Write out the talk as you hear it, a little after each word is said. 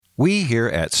We here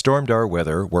at Stormdar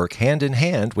Weather work hand in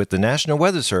hand with the National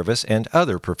Weather Service and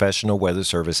other professional weather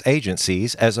service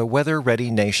agencies as a Weather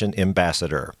Ready Nation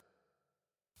ambassador.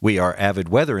 We are avid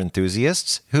weather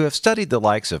enthusiasts who have studied the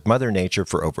likes of Mother Nature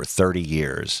for over 30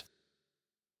 years.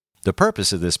 The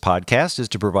purpose of this podcast is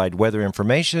to provide weather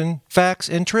information, facts,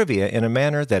 and trivia in a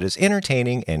manner that is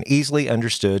entertaining and easily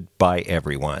understood by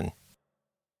everyone.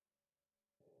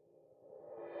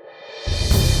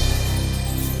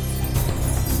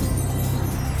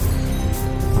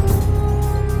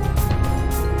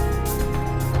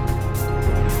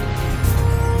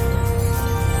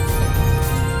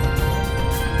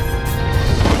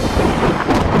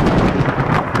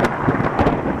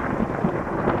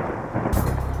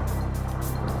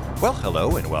 Well,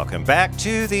 hello and welcome back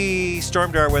to the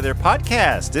Stormdar Weather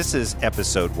Podcast. This is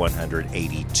episode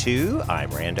 182. I'm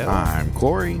Rando. I'm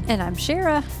Corey. And I'm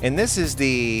Shara. And this is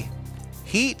the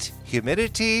Heat,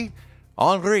 Humidity,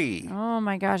 Henri. Oh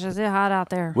my gosh, is it hot out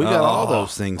there? We got all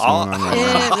those things going on right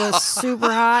now. It was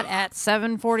super hot at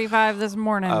 7:45 this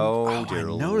morning. Oh, dear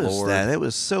I noticed Lord. that. It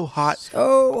was so hot.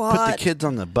 So Put hot. the kids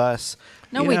on the bus.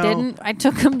 No, you we know. didn't. I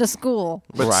took them to school.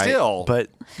 But Right. still.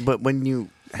 But when you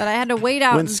But I had to wait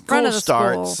out when in front of the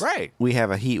starts, school. Right. we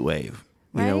have a heat wave.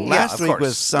 You know, Right. Yeah, last of week course.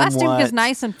 was somewhat Last week was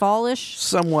nice and fallish.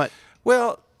 somewhat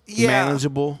Well, yeah.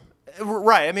 manageable.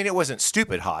 Right. I mean, it wasn't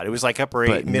stupid hot. It was like upper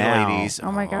But middle now- 80s.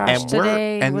 Oh my gosh, And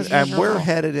today we're was and we're miserable.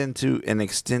 headed into an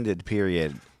extended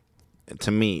period.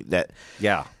 To me, that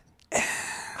Yeah.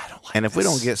 and if we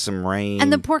don't get some rain,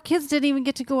 And the poor kids didn't even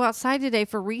get to go outside today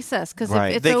for recess because Right.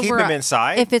 if it's They over keep them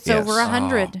inside? if it's Yes. over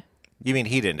 100. You mean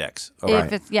heat index? Oh,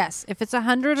 If it's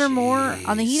 100 or more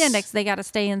on the heat index, they got to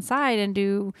stay inside and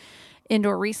do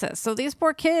indoor recess. So these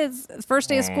poor kids, it's first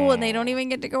day of school, and they don't even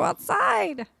get to go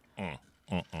outside.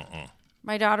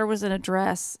 My daughter was in a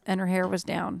dress and her hair was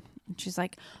down. And she's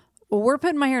like, "Well, we're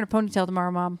putting my hair in a ponytail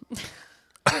tomorrow, Mom."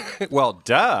 Well,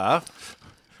 duh.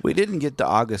 we didn't get the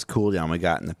August cool down we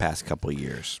got in the past couple of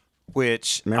years.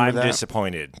 Which Remember I'm that?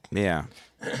 disappointed. Yeah.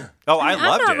 Oh, I I'm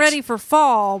loved not it. ready for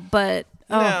fall, but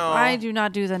No. I do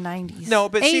not do the 90s. No,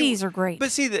 but 80s are great.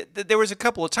 But see, there was a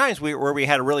couple of times where we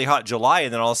had a really hot July,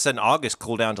 and then all of a sudden August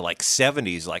cooled down to like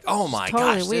 70s. Like, oh my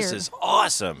totally gosh, weird. this is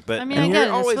awesome. But I mean, I And get you're it.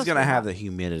 It's always supposed to going to be have hot. the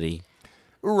humidity.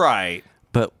 right.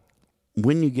 But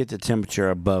when you get the temperature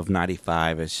above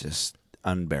 95, it's just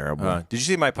unbearable. Did you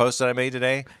see my post that I made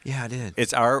today? Yeah, I did.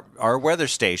 It's our weather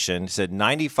station said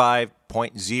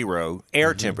 95.0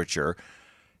 air temperature,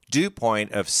 dew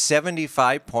point of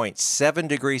 75.7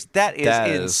 degrees. That is That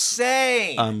is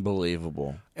insane.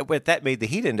 Unbelievable. But that made the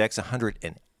heat index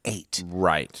 108.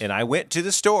 Right. And I went to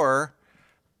the store,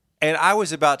 and I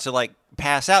was about to like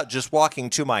pass out just walking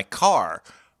to my car.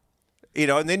 You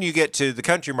know, and then you get to the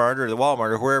Country Mart or the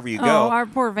Walmart or wherever you Oh, go. our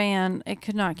poor van, it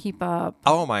could not keep up.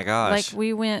 Oh my gosh! Like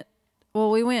we went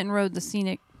and rode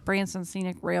the Branson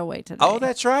Scenic Railway today. Oh,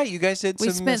 that's right. You guys did. We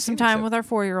spent some time with our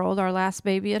 4-year-old, our last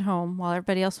baby at home, while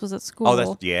everybody else was at school. Oh,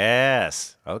 that's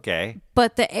yes. Okay.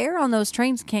 But the air on those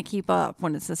trains can't keep up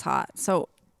when it's this hot. So,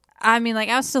 I mean, like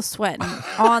I was still sweating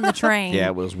on the train. Yeah,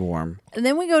 it was warm. And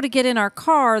then we go to get in our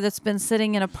car that's been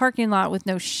sitting in a parking lot with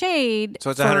no shade.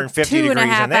 So it's for 150 2.5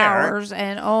 degrees in there. hours,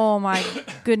 and oh my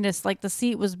goodness, like the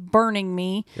seat was burning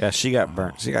me. Yeah, she got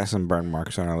burnt. She got some burn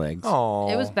marks on her legs. Oh,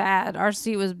 It was bad. Our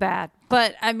seat was bad.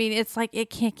 But I mean, it's like it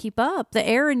can't keep up. The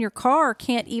air in your car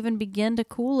can't even begin to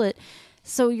cool it.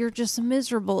 So you're just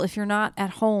miserable if you're not at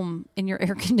home in your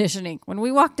air conditioning. When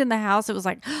we walked in the house, it was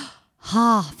like,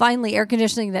 finally air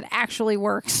conditioning that actually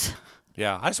works.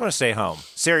 Yeah, I just want to stay home.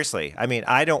 Seriously. I mean,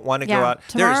 I don't want to go Yeah. out.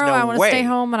 There is Tomorrow no I want way. to stay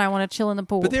home and I want to chill in the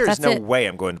pool. But there is That's no it. way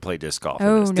I'm going to play disc golf.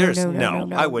 Oh, in this. no, There's no,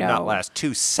 I would not no. last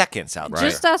 2 seconds out there.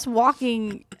 Just us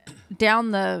walking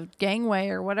down the gangway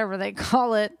or whatever they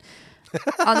call it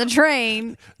on the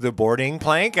train. The boarding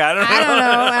plank? I don't know. I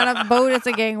don't know. On a boat, it's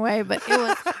a gangway, but it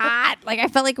was hot. Like I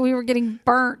felt like we were getting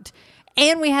burnt,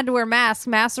 and we had to wear masks.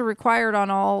 Masks are required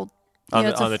on all. On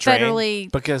It's the- a on the train?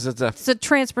 federally. Because it's It's a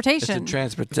transportation.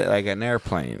 like an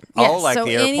airplane. Oh, Yes, like so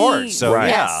the airport. So, Right.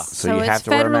 yeah. Yes. So you it's have to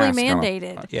wear a federally mask on.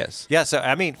 mandated. Yes. Yeah, so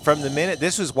I mean, from the minute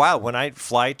this was wild when I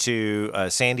fly to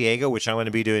San Diego, which I'm going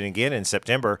to be doing again in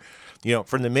September. You know,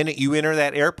 from the minute you enter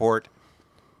that airport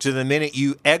to the minute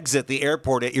you exit the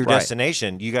airport at your Right.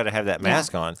 destination, you got to have that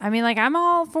mask on. I mean, like I'm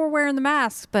all for wearing the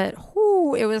mask, but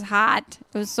it was hot.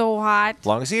 It was so hot. As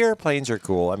long as the airplanes are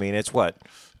cool. I mean, it's what.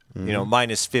 You know,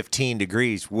 minus 15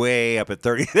 degrees, way up at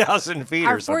 30,000 feet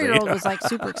Our or something. 4-year-old was like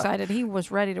super excited. He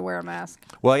was ready to wear a mask.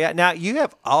 Well, yeah. Now you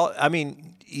have I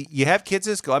mean, you have kids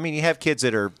at school. I mean, you have kids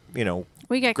that are, you know,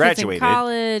 We got graduated. kids in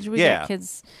college. We Yeah. got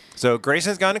kids. So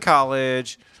Grayson's gone to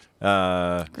college.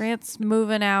 Grant's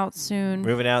moving out soon.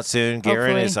 Moving out soon. Garen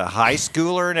Hopefully. is a high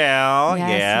schooler now. Yes,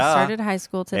 yeah. he started high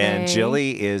school today. And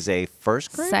Jilly is a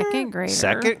first grader? Second grader.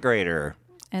 Second grader.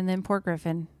 And then poor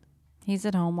Griffin. He's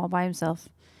at home all by himself.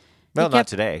 Well, He not kept-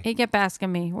 today. He kept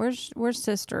asking me, where's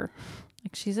sister?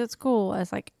 Like, she's at school. I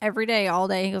was like, every day, all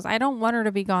day. He goes, I don't want her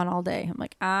to be gone all day. I'm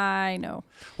like, I know.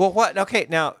 Well, what? Okay,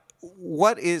 now,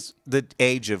 what is the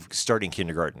age of starting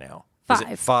kindergarten now? 5. Is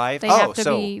it 5? They oh, have to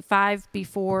so be 5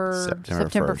 before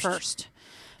September 1st.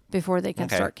 Before they can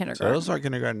Okay. start So kindergarten. they'll start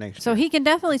kindergarten next So year. he can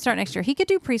definitely start next year. He could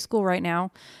do preschool right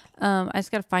now. I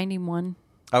just got to find him one.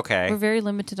 okay. We're very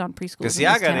limited on preschool. Because see,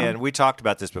 I got in. We talked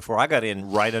about this before. I got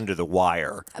in right under the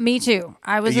wire. Me too.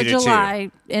 I was You a did too.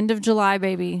 July, end of July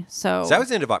baby. So, So that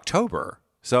was end of October.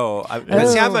 So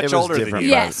see, I'm much It was older than different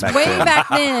you. yes, back way then. back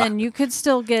then, you could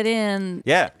still get in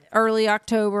Yeah. early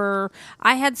October.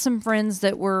 I had some friends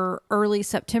that were early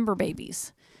September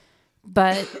babies,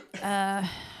 but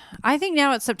I think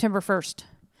now it's September 1st.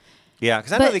 Yeah,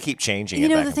 because I know But, they keep changing You it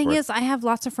know, back the and thing forth. is, I have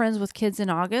lots of friends with kids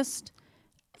in August,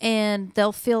 and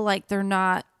they'll feel like they're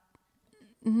not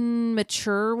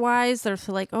mature wise. They'll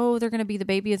feel like, oh, they're going to be the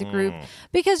baby of the group.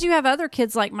 Because you have other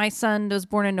kids, like my son was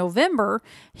born in November.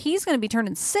 He's going to be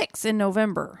turning 6 in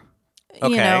November. You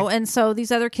Okay. know, and so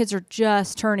these other kids are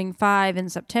just turning 5 in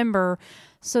September.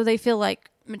 So they feel like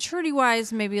maturity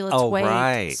wise, maybe let's Oh, wait.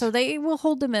 right. So they will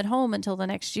hold them at home until the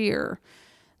next year.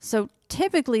 So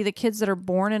typically the kids that are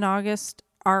born in August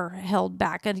are held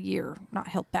back a year. Not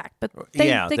held back, but they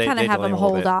Yeah, kind they of have delay them a little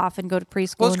hold bit. off and go to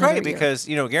preschool. Well, it's another great year. because,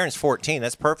 Garen's 14.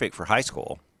 That's perfect for high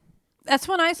school. That's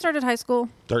when I started high school.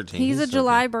 13. He's a 13.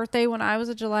 July birthday when I was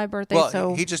a July birthday. Well,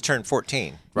 so he just turned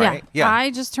 14, right? yeah,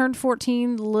 I just turned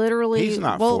 14 literally. He's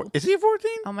not well, 4. Is he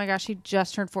 14? Oh my gosh, he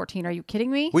just turned 14. Are you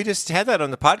kidding me? We just had that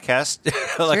on the podcast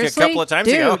like Seriously? a couple of times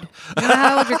Dude, ago. You know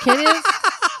how old your kid is?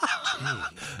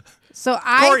 So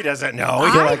Corey doesn't know.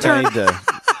 I feel like I need to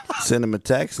send him a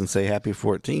text and say happy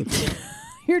 14th.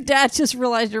 your dad just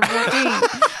realized you're 14.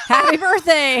 Happy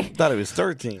birthday. Thought he was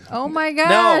 13. Oh my No,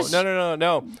 gosh.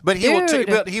 no. But he will. Dude,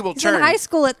 But he will he's turn. in high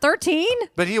school at 13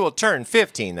 But he will turn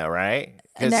 15, though, right?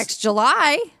 'Cause- next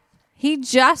July. He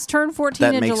just turned 14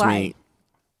 That in makes July. me,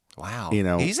 Wow.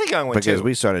 he's a young one because too.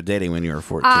 we started dating when you were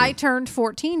 14. I turned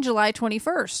 14 July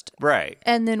 21st. Right.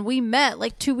 And then we met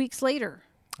like 2 weeks later.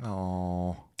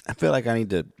 Oh. I feel like I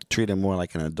need to treat him more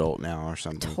like an adult now or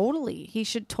something. Totally. He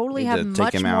should totally Need have to take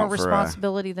much him more out for a-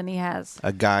 responsibility than he has.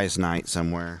 A guy's night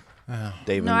somewhere.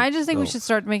 David, No, I just think we oh, should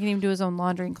start making him do his own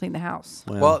laundry and clean the house.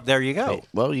 Well, there you go.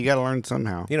 Well, you got to learn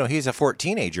somehow. He's a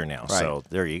 14-ager now, so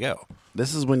there you go.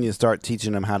 This is when you start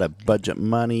teaching them how to budget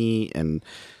money and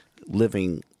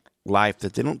living life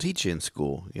that they don't teach you in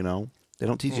school. They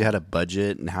don't teach you how to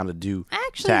budget and how to do.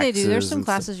 Actually, they do. There's taxes some and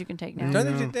classes you can take now.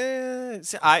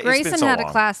 It's been Grayson so had long.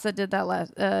 a class that did that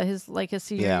last his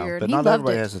senior Yeah, year, and but he not loved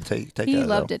everybody it. has to take He that,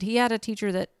 loved though. it. He had a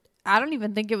teacher that I don't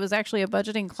even think it was actually a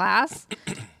budgeting class.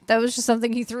 That was just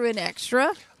something he threw in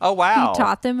extra. Oh, wow. He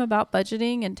taught them about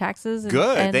budgeting and taxes. And,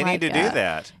 Good. and They need to do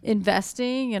that.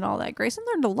 Investing and all that. Grayson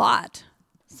learned a lot.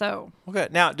 So Well,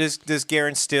 good. Now, does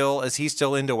Garen is he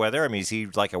still into weather? I mean, is he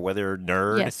like a weather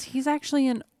nerd? yes, he's actually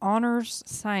in honors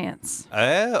science.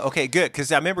 Oh, okay, good.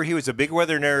 Because I remember he was a big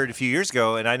weather nerd a few years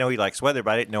ago, and I know he likes weather,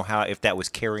 but I didn't know if that was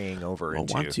carrying over Well,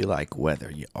 into. once you like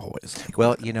weather, you always like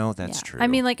Well, weather. that's Yeah. true. I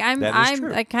mean, like That is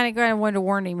true. I kind of wanted to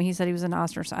warn him. He said he was in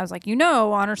honors. I was like,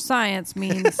 honor science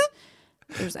means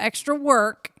there's extra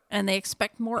work and they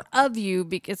expect more of you.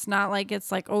 Because it's not like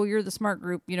oh, you're the smart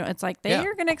group. It's like they Yeah.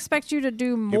 are going to expect you to do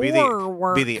You more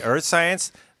work. Be the earth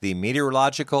science, the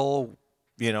meteorological,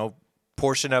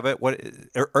 portion of it. What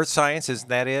earth science, isn't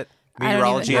that it?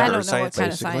 Meteorology I and don't earth know what science. kind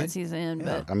of basically. science he's in,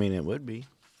 but I mean, it would be.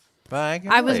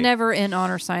 I was never in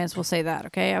honors science. We'll say that.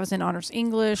 Okay, I was in honors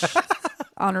English,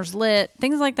 honors lit,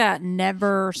 things like that.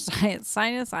 Never science.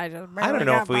 I just barely I don't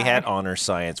know got if we by. had honor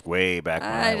science way back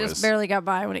when I I just was. barely got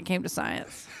by when it came to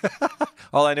science.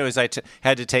 All I know is I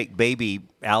had to take baby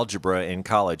algebra in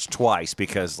college twice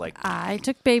because, I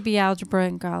took baby algebra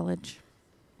in college.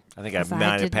 I think I 'Cause might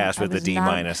have didn't- passed I with a was D not-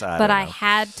 minus. I but don't I know.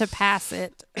 had to pass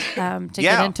it to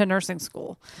Yeah. get into nursing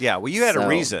school. Yeah, well, you had a So-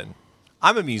 reason.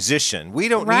 I'm a musician. We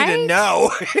don't need to Right? know.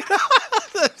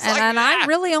 And I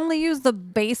really only use the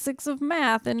basics of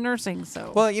math in nursing.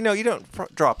 So Well, you don't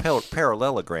draw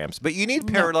parallelograms, but you need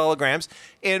parallelograms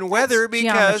in weather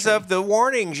because geometry. of the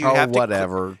warnings. You Oh, have to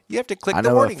whatever. you have to click I the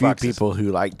know a warning few boxes. people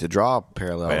who like to draw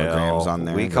parallelograms on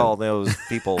there. We but- call those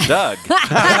people Doug.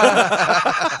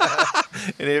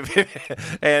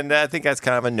 and I think that's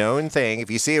kind of a known thing.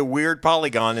 If you see a weird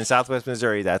polygon in Southwest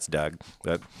Missouri, that's Doug.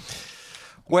 But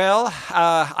Well,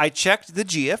 I checked the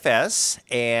GFS,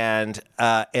 and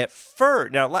at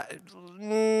first, now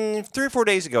 3 or 4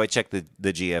 days ago, I checked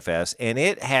the GFS, and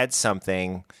it had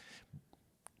something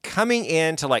coming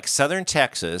into like southern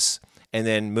Texas and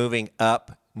then moving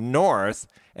up north.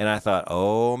 And I thought,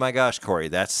 oh my gosh, Corey,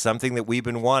 that's something that we've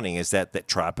been wanting, is that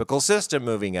tropical system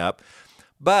moving up.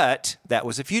 But that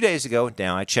was a few days ago.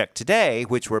 Now I checked today,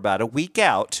 which we're about a week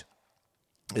out,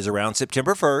 is around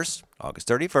September 1st, August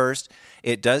 31st.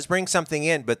 It does bring something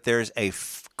in, but there's a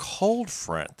cold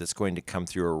front that's going to come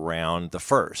through around the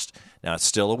 1st. Now, it's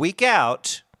still a week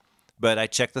out, but I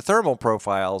checked the thermal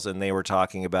profiles, and they were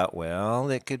talking about, well,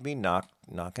 it could be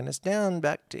knocking us down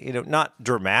back to, not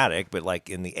dramatic, but like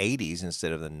in the 80s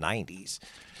instead of the 90s.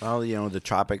 Well, the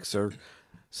tropics are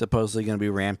supposedly going to be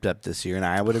ramped up this year, and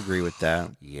I would agree with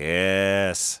that.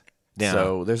 Yes. Now,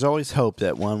 So there's always hope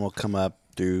that one will come up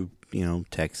through,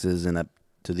 Texas and up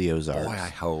to the Ozarks. boy, I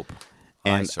hope.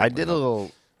 And I certainly did a hope.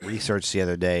 little research the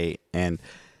other day, and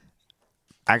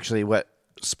actually what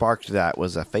sparked that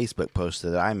was a Facebook post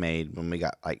that I made when we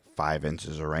got like 5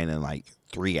 inches of rain in like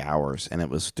 3 hours, and it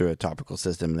was through a tropical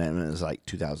system, and it was like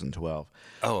 2012.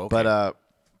 Oh, okay. But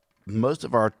most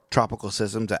of our tropical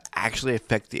systems that actually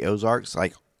affect the Ozarks,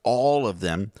 like all of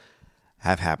them,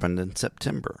 have happened in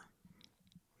September.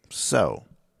 So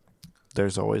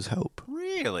there's always hope.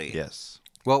 Really? Yes.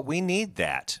 Well, we need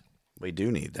that. We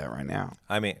do need that right now.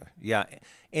 I mean, yeah,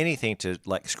 anything to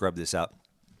like scrub this out.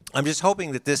 I'm just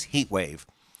hoping that this heat wave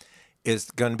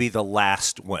is going to be the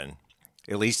last one,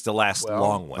 at least the last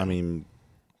long one. I mean,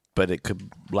 but it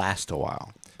could last a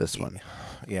while, this one.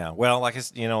 Yeah. Well, like I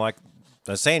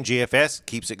was saying, GFS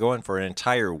keeps it going for an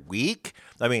entire week.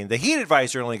 I mean, the heat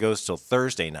advisory only goes till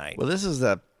Thursday night. Well, this is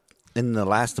in the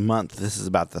last month, this is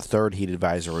about the third heat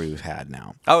advisory we've had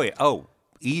now. Oh yeah. Oh,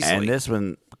 easily. And this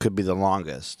one could be the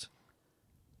longest.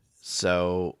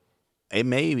 So it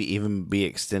may even be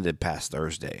extended past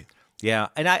Thursday. Yeah,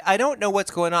 and I don't know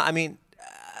what's going on. I mean,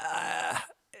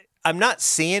 I'm not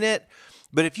seeing it,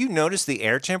 but if you notice the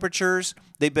air temperatures,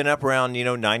 they've been up around,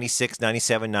 96,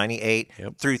 97, 98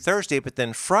 through Thursday, but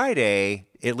then Friday,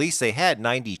 at least they had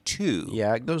 92.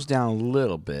 Yeah, it goes down a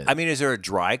little bit. I mean, is there a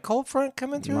dry cold front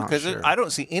coming through? Not Because sure. I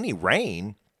don't see any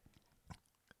rain.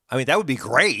 I mean, that would be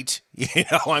great.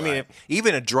 I mean,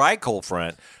 even a dry cold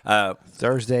front.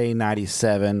 Thursday,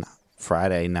 97.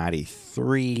 Friday,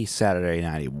 93. Saturday,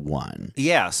 91.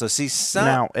 Yeah, so see,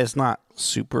 Now, it's not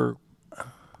super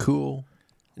cool,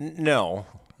 no.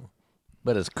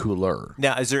 but it's cooler.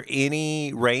 Now, is there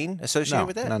any rain associated No,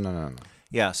 with that? no.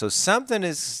 Yeah, so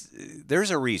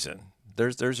there's a reason.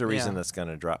 There's a reason that's going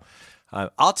to drop.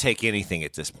 I'll take anything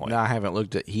at this point. No, I haven't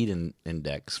looked at heat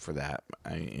index for that.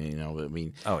 Oh,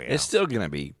 yeah. It's still going to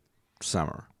be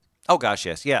summer. Oh, gosh,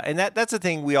 yes. Yeah, and that's the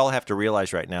thing we all have to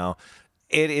realize right now.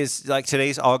 It is like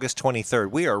today's August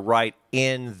 23rd. We are right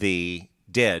in the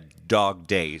dead dog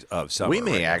days of summer. We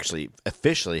may right now. actually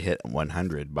officially hit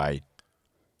 100 by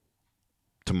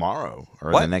tomorrow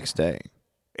or What? the next day.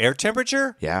 Air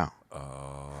temperature? Yeah.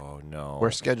 Oh, no.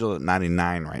 We're scheduled at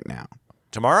 99 right now.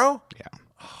 Tomorrow? Yeah.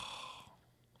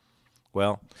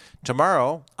 Well,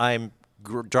 tomorrow I'm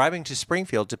driving to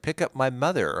Springfield to pick up my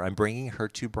mother. I'm bringing her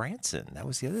to Branson. That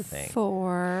was the other thing.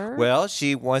 For Well,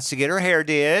 she wants to get her hair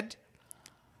did.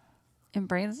 in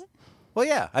Branson? Well,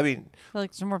 yeah. I mean, I feel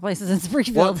like there's more places in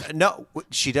well, Springfield. no,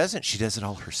 she doesn't. She does it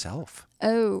all herself.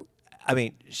 Oh, I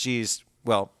mean, she's,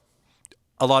 well,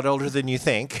 a lot older than you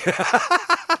think.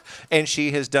 And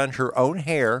she has done her own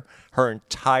hair her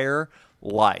entire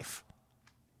life.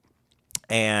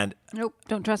 And nope.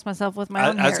 Don't trust myself with my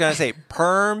own I was hair. going to say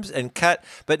perms and cut,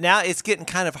 but now it's getting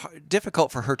kind of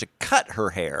difficult for her to cut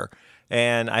her hair.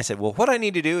 And I said, well, what I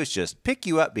need to do is just pick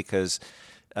you up because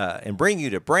and bring you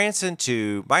to Branson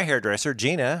to my hairdresser,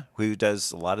 Gina, who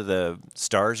does a lot of the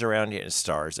stars around here.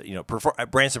 Stars,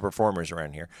 Branson performers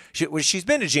around here. She's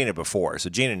been to Gina before, so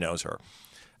Gina knows her.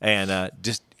 And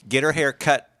just get her hair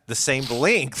cut the same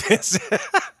length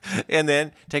and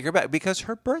then take her back because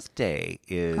her birthday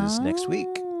is next week.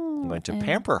 I'm going to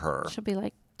pamper her. She'll be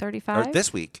like 35. Or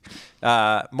this week.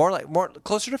 More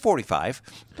closer to 45.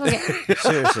 Okay.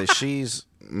 Seriously, she's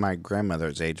my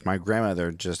grandmother's age. My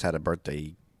grandmother just had a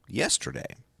birthday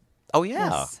yesterday, Oh, yeah.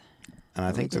 Yes. and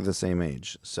I think they're the same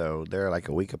age. So they're like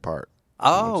a week apart.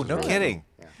 Oh, no kidding.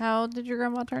 How old did your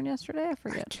grandma turn yesterday? I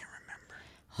forget.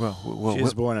 Well, She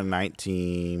was born in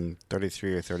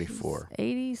 1933 or 34.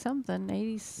 80 something,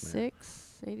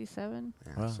 86, 87.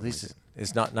 at least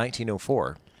it's not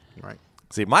 1904. Right.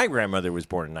 See, my grandmother was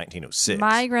born in 1906.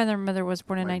 My grandmother was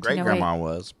born in My 1908. great grandma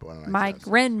was born in My 1906.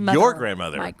 grandmother. Your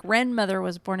grandmother. My grandmother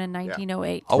was born in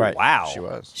 1908. Oh, Right, wow. She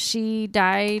was. She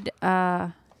died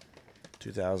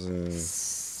 2000.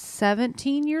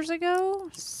 17 years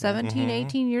ago,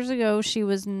 18 years ago, she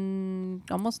was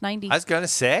almost 90. I was going to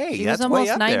say, She that's was way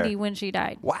almost up 90 there. when she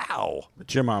died. Wow.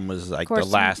 But your mom was like Of course,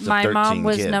 the last of my 13 mom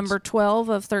was kids. number 12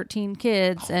 of 13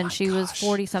 kids, Oh, and my she was gosh.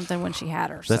 40-something when she had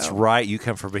her. That's so. right. You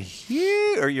come from a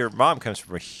huge, or your mom comes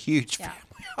from a huge Yeah. family.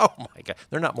 Oh, my God.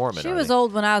 They're not Mormon, She are was they?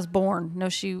 old when I was born. No,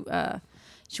 she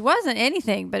wasn't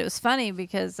anything, but it was funny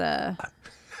because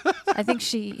I think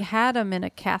she had them in a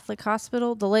Catholic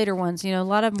hospital. The later ones, a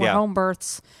lot of them were Yeah. home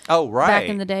births Oh, right. back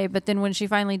in the day. But then when she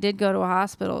finally did go to a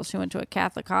hospital, she went to a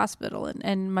Catholic hospital.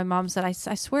 And my mom said, I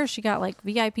swear she got like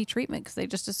VIP treatment because they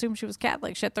just assumed she was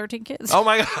Catholic. She had 13 kids. Oh,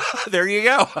 my God. There you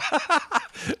go.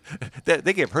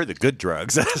 They give her the good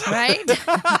drugs. Right?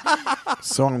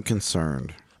 So I'm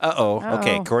concerned. Uh-oh.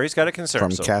 Okay, Uh-oh. Corey's got a concern.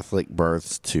 From so- Catholic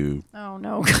births to. Oh,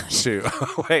 no. Gosh. to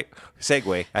wait,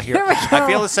 segue. I Here we go.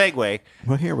 feel a segue.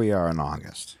 Well, here we are in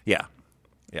August. Yeah.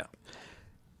 Yeah.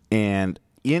 And,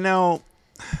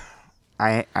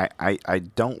 I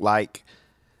don't like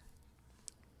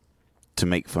to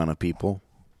make fun of people.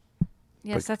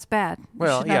 Yes, that's bad. You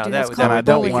Well, should not yeah, do that That's would- called And I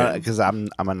don't bullying. want to, because I'm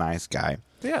a nice guy.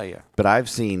 Yeah, yeah. But I've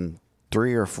seen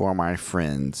 3 or 4 of my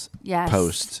friends Yes.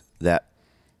 post that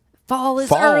Fall is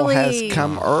fall early. has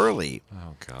come early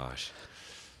Oh gosh.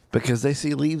 because they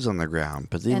see leaves on the ground.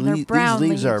 But And they're these brown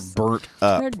leaves are leaves. burnt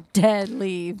up. They're dead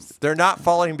leaves. They're not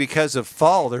falling because of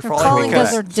fall. They're, They're falling, falling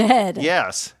because because they're dead.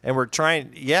 yes, and we're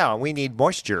trying. Yeah, we need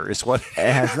moisture. Is what.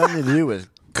 It has nothing to do with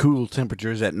cool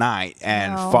temperatures at night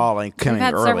and No. falling We've coming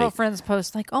had early. several friends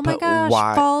post like, "Oh my But gosh,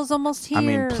 why- fall's almost here." I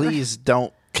mean, please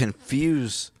don't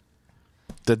confuse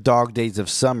the dog days of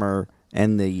summer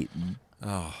and the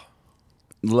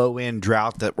low end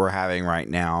drought that we're having right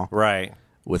now Right.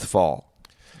 with fall,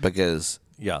 because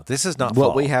Yeah. This is not what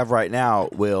fall. we have right now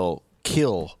will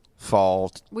kill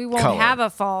fall. We won't color. have a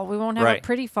fall. We won't have Right. a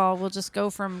pretty fall. We'll just go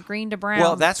from green to brown.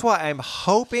 Well, that's why I'm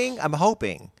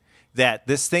hoping that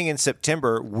this thing in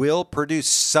September will produce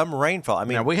some rainfall. I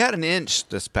mean, Now we had an inch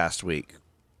this past week.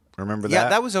 Remember yeah, that?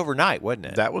 that was overnight, wasn't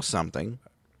it? That was something.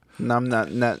 No, I'm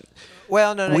not.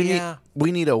 well, no,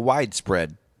 we need a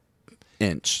widespread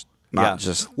inch, not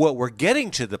just. Well, we're getting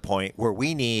to the point where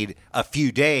we need a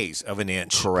few days of an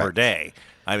inch per Correct. day.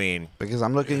 I mean, Because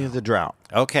I'm looking at the drought.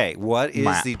 okay, what is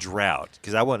Map. the drought?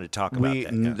 Because I wanted to talk about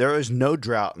that. Yeah. There is no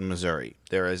drought in Missouri.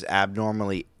 There is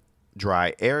abnormally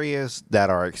dry areas that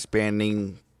are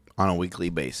expanding on a weekly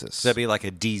basis. So that'd be like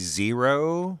a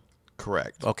D0?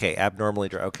 Correct. Okay, abnormally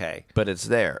dry. Okay. But it's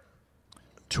there.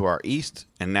 To our east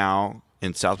and now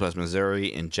in southwest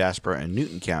Missouri, in Jasper and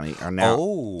Newton County are now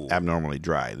Oh. abnormally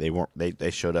dry. They weren't.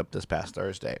 They showed up this past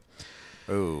Thursday.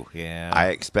 Oh, yeah. I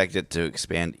expect it to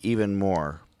expand even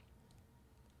more.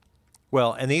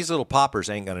 well, and these little poppers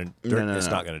ain't going to, No, it's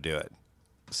no. not going to do it.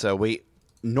 So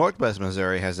northwest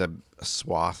Missouri has a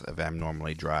swath of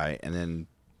abnormally dry, and then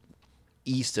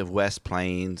east of West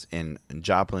Plains and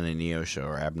Joplin and Neosho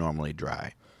are abnormally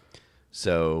dry.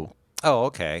 So Oh,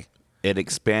 okay. it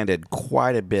expanded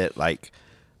quite a bit, like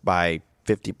by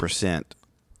 50%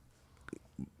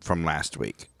 from last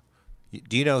week.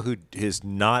 Do you know who is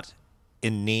not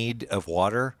in need of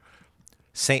water?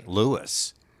 St.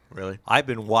 Louis. Really? I've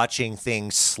been watching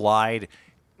things slide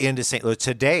into St. Louis.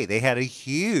 Today, they had a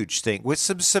huge thing with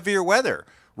some severe weather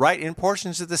right in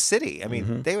portions of the city. I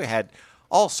mean, they had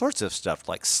all sorts of stuff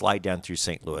like slide down through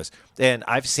St. Louis. And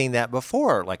I've seen that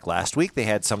before. Like last week, they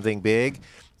had something big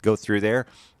go through there.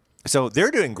 So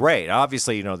they're doing great.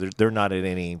 Obviously, they're not at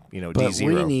any, But D0.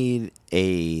 we need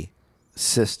a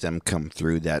system come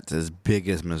through that's as big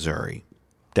as Missouri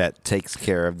that takes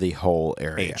care of the whole a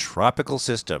area. tropical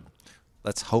system.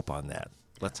 Let's hope on that.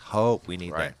 Let's hope we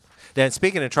need Right. that. Then,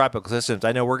 speaking of tropical systems,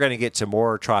 I know we're going to get to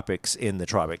more tropics in the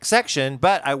tropic section,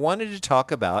 but I wanted to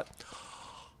talk about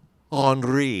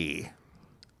Henri,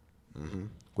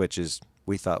 which is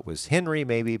we thought was Henry,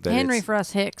 maybe, but Henry it's, for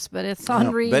us Hicks, but it's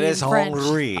Henri. but it's in French.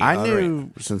 Henri. I Henri.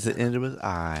 knew since it ended with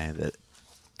I that,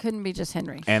 Couldn't be just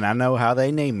Henry. and I know how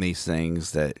they name these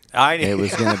things, that I knew. it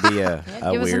was going to be a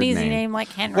Give us weird an easy name like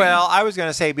Henry. Well, I was going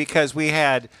to say because we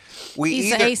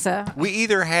Asa.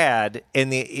 either had in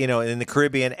the in the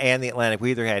Caribbean and the Atlantic,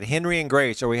 we either had Henry and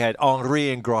Grace or we had Henri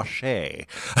and Grochet.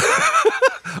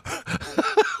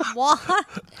 What?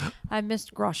 I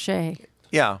missed Grochet.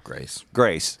 Yeah, Grace.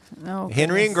 Grace. No,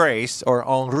 Henry and goodness. Grace, or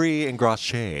Henri and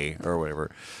Grochet, or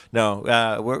whatever. No,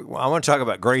 I want to talk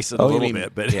about Grace in a Oh, you little mean-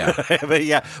 bit, but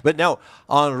yeah. but no,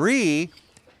 Henri.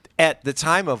 At the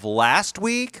time of last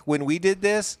week when we did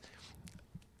this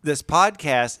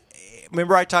podcast,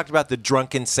 remember I talked about the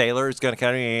drunken sailor is going to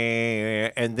come,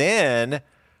 and then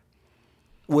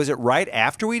was it right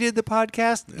after we did the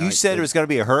podcast? You said it was going to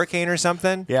be a hurricane or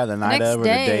something. Yeah, the night Next of or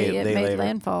day, the it day made later.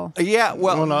 landfall. Yeah.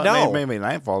 Well, no. It made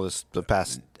landfall the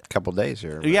past couple days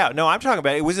here. Yeah, no, I'm talking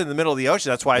about it was in the middle of the ocean.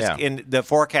 That's why Yeah. in the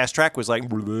forecast track was like,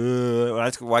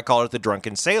 that's why I call it the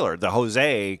drunken sailor, the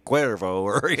Jose Cuervo,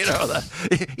 or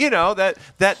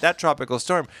that tropical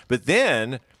storm. But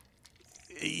then,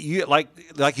 you like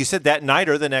you said that night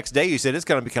or the next day, you said it's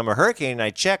going to become a hurricane. And I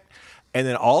checked, and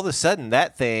then all of a sudden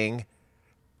that thing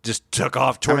just took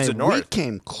off towards the north. We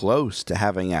came close to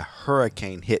having a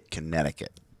hurricane hit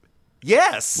Connecticut.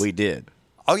 Yes, We did.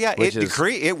 Oh yeah, Which is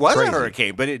it was crazy. a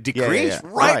hurricane, but it decreased yeah.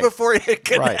 right before it hit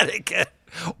Right. Connecticut.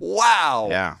 Wow.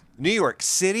 Yeah. New York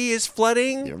City is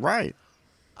flooding. You're right.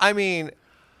 I mean,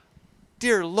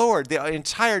 dear Lord, the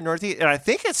entire Northeast, and I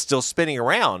think it's still spinning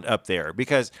around up there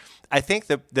because I think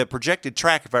the projected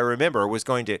track, if I remember, was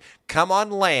going to come on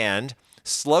land,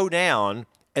 slow down,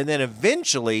 and then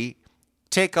eventually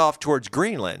take off towards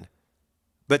Greenland.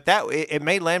 But it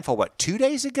made landfall, 2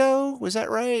 days ago? Was that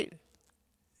right?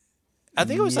 I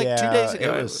think it was like 2 days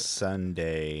ago. It was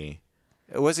Sunday.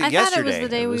 Was it I yesterday? thought it was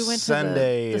the day It we was went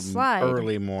Sunday to the slide.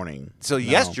 early morning. So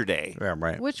yesterday. Yeah,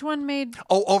 right. Which one made?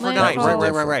 Oh, overnight.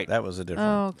 landfall? Right. That was a different.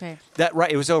 Oh, okay. That right.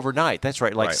 It was overnight. That's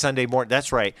right. Like Right. Sunday morning.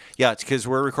 That's right. Yeah, because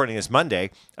we're recording this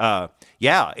Monday.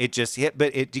 Yeah, it just hit,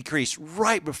 but it decreased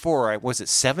right before. Was it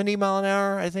 70 mile an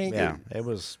hour? I think. Yeah, it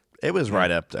was right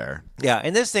up there. Yeah,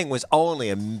 and this thing was only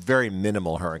a very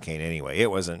minimal hurricane anyway. It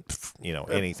wasn't,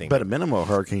 anything. But a minimal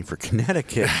hurricane for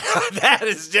Connecticut. that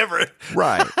is different.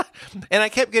 Right. And I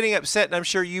kept getting upset, and I'm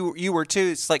sure you were too.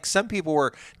 It's like some people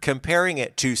were comparing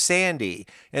it to Sandy.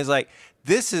 And it's like,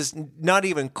 this is not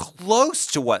even close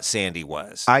to what Sandy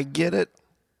was. I get it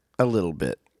a little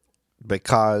bit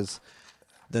because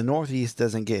the Northeast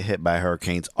doesn't get hit by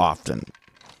hurricanes often.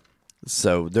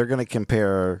 So they're going to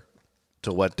compare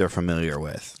to what they're familiar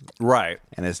with. Right.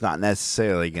 And it's not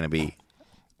necessarily going to be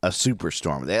a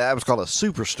superstorm. That was called a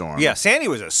superstorm. Yeah, Sandy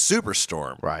was a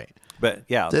superstorm. Right. But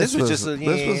yeah, This was just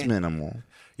this was minimal.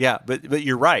 Yeah, but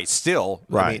you're right. Still,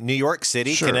 I Right. mean, New York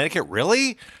City, Sure. Connecticut,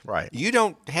 really? Right. You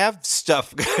don't have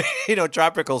stuff,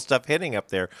 tropical stuff hitting up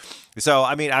there. So,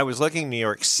 I mean, I was looking New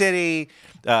York City,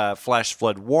 flash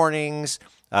flood warnings,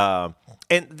 and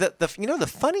the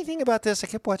funny thing about this, I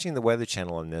kept watching the Weather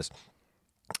Channel on this.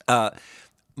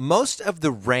 Most of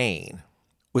the rain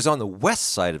was on the west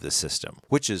side of the system,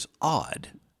 which is odd.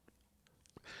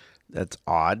 That's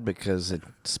odd because it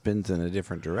spins in a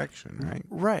different direction,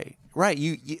 right? Right.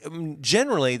 You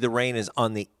generally the rain is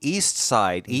on the east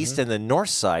side, east and the north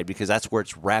side, because that's where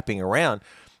it's wrapping around.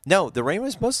 No, the rain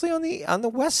was mostly on the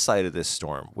west side of this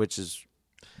storm, which is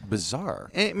bizarre.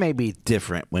 It may be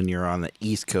different when you're on the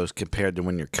East Coast compared to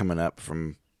when you're coming up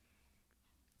from,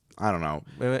 I don't know,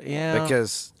 Yeah,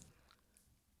 because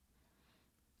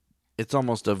it's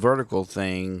almost a vertical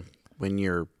thing when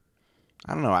you're,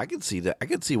 I don't know, I could see that. I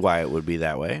could see why it would be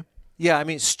that way. yeah. I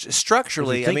mean,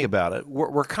 structurally, If you think about it.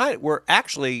 we're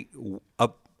actually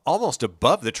almost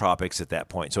above the tropics at that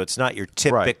point. So it's not your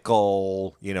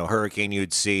typical, hurricane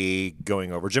you'd see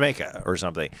going over Jamaica or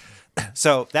something.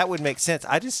 So that would make sense.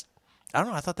 I don't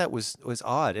know. I thought that was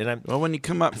odd. And Well, when you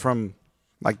come up from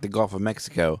like the Gulf of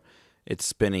Mexico, it's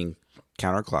spinning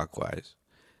counterclockwise.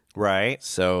 right.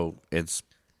 So it's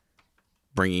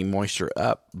bringing moisture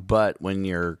up. But when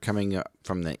you're coming up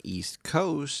from the East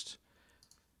Coast,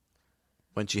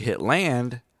 once you hit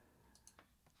land,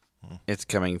 it's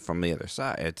coming from the other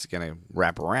side. It's going to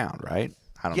wrap around, right?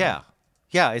 I don't know.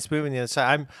 Yeah, it's moving the other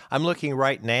side. I'm looking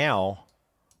right now.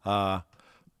 I'm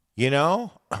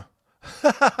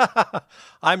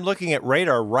looking at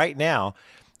radar right now.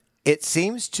 It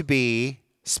seems to be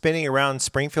spinning around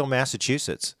Springfield,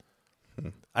 Massachusetts.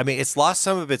 I mean, it's lost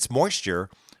some of its moisture,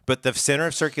 but the center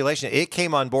of circulation, it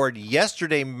came on board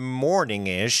yesterday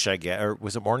morning-ish, I guess, or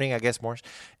was it morning? I guess more.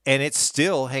 And it's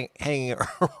still hanging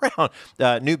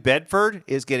around. New Bedford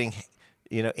is getting,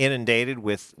 inundated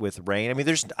with rain. I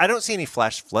mean, I don't see any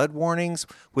flash flood warnings,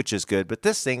 which is good, but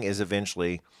this thing is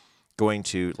eventually going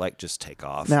to just take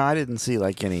off. Now, I didn't see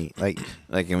any like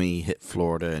when you hit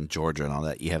Florida and Georgia and all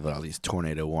that, you have all these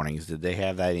tornado warnings. Did they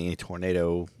have any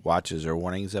tornado watches or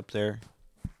warnings up there?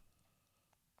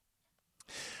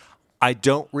 I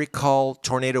don't recall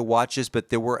tornado watches, but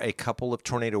there were a couple of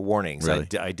tornado warnings. Really?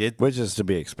 I did. Which is to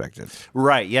be expected.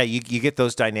 Right. Yeah, you get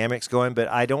those dynamics going, but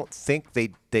I don't think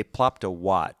they plopped a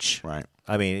watch. Right.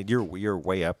 I mean, you're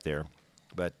way up there.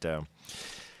 But yeah,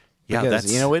 Because,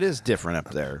 that's it is different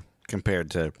up there compared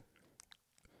to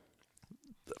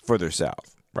further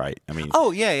south. right? I mean,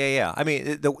 Oh, yeah. I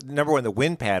mean, number one, the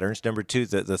wind patterns. Number two,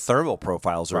 the thermal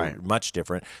profiles are Right. much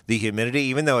different. The humidity,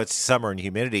 even though it's summer and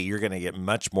humidity, you're going to get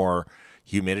much more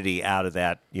humidity out of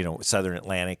that, southern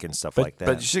Atlantic and stuff like that.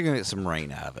 but you're still gonna get some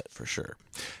rain out of it for sure.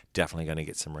 Definitely going to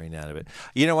get some rain out of it.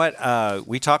 You know what?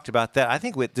 We talked about that. I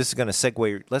think this is going to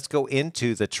segue. Let's go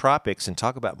into the tropics and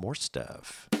talk about more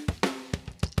stuff.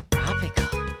 Tropical,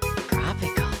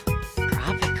 tropical,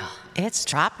 tropical. It's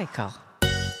tropical.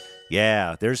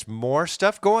 Yeah, there's more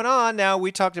stuff going on now.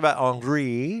 We talked about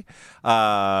Henri,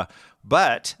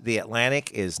 but the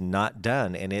Atlantic is not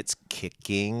done, and it's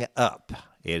kicking up.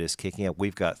 It is kicking up.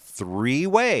 We've got 3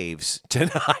 waves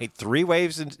tonight, 3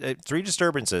 waves and 3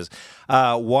 disturbances.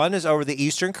 One is over the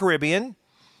Eastern Caribbean,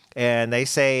 and they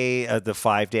say the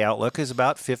 5-day outlook is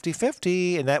about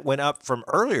 50-50, and that went up from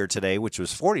earlier today, which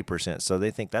was 40%, so they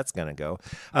think that's going to go.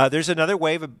 There's another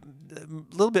wave a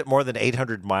little bit more than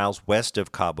 800 miles west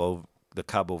of the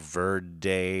Cabo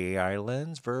Verde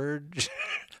Islands.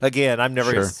 Again, I'm never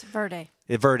Sure. going It's Verde.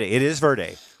 Verde. It is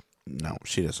Verde. No,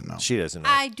 she doesn't know. She doesn't know.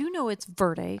 I do know it's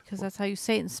Verde because that's how you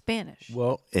say it in Spanish.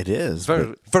 Well, it is.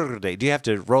 but Verde. Do you have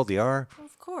to roll the R?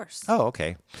 Of course. Oh,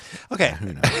 okay. Okay.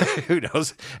 Who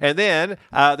knows? And then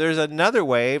there's another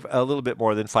wave a little bit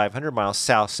more than 500 miles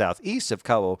southeast of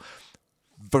Cabo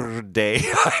Verde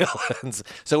Islands.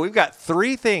 So we've got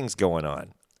 3 things going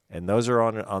on, and those are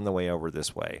on the way over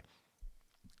this way.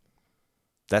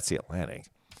 That's the Atlantic.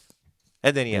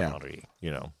 And then you have Henri,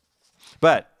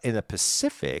 But in the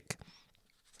Pacific,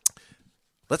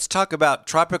 let's talk about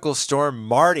Tropical Storm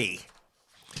Marty.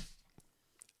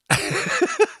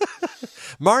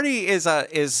 Marty is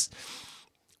how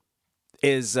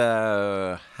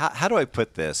do I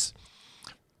put this?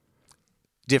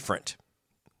 Different.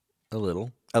 a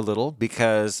little. A little,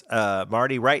 because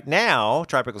Marty right now,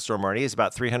 Tropical Storm Marty, is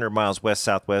about 300 miles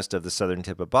west-southwest of the southern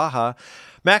tip of Baja.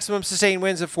 Maximum sustained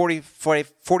winds of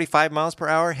 45 miles per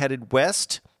hour headed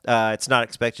west. It's not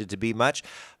expected to be much,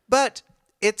 but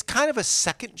it's kind of a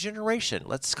second generation.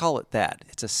 Let's call it that.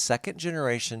 It's a second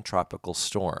generation tropical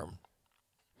storm.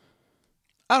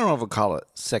 I don't know if I'll call it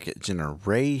second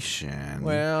generation.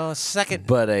 Well, second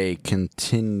but a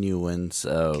continuance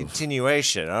of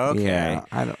continuation. Okay. Yeah,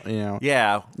 I don't.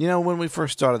 Yeah. When we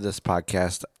first started this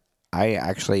podcast, I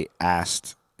actually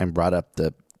asked and brought up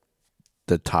the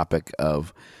topic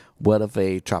of what if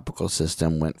a tropical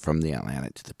system went from the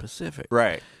Atlantic to the Pacific.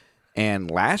 Right.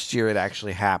 And last year it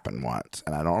actually happened once,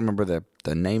 and I don't remember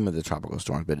the name of the tropical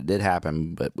storm, but it did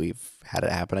happen. But we've had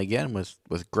it happen again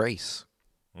with Grace.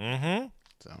 Mm-hmm.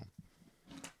 So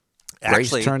Actually,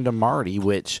 Grace turned to Marty,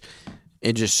 which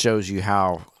it just shows you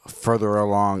how further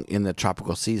along in the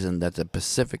tropical season that the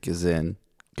Pacific is in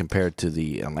compared to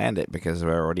the Atlantic, because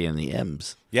we're already in the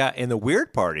M's. yeah, and the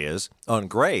weird part is, on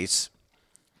Grace,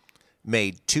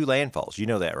 made 2 landfalls. You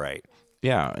know that, right?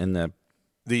 Yeah, in the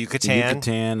Yucatan.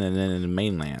 and then in the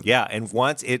mainland. Yeah, and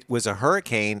once it was a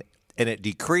hurricane and it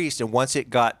decreased, and once it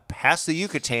got past the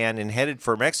Yucatan and headed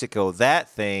for Mexico, that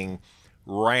thing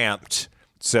ramped.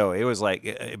 So it was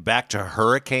like back to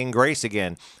Hurricane Grace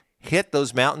again. Hit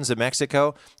those mountains of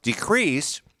Mexico,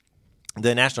 decreased.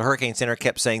 The National Hurricane Center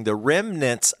kept saying the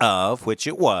remnants of, which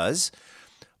it was,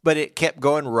 but it kept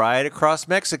going right across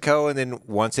Mexico. And then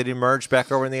once it emerged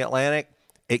back over in the Atlantic,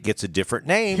 it gets a different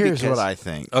name. Here's what I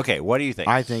think. Okay, what do you think?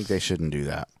 I think they shouldn't do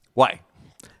that Why?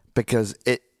 because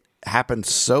it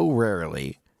happens so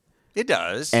rarely, It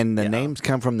does. and the Yeah. names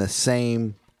come from the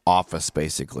same office,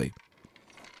 basically.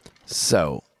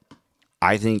 So,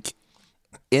 I think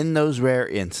in those rare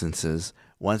instances,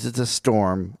 once it's a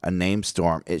storm, a named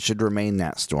storm, it should remain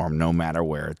that storm no matter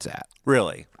where it's at.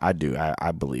 Really? I do.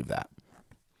 I believe that.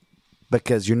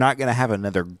 Because you're not going to have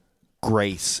another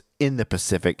Grace in the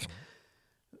Pacific.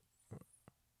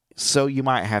 So you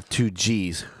might have 2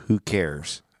 G's. Who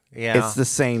cares? Yeah. It's the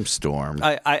same storm.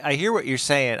 I hear what you're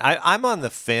saying. I'm on the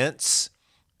fence.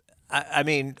 I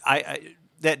mean,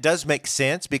 that does make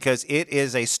sense because it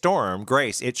is a storm,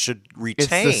 Grace. It should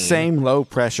retain. It's the same low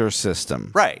pressure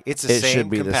system. Right. It's the It same should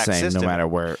be the compact same system. no matter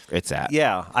where it's at.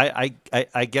 Yeah,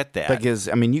 I get that. Because,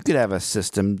 I mean, you could have a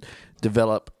system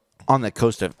develop on the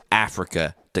coast of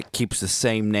Africa that keeps the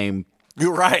same name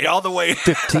You're right, all the way.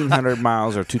 1,500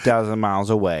 miles or 2,000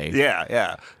 miles away.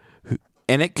 Yeah.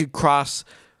 And it could cross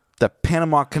the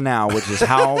Panama Canal, which is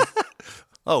how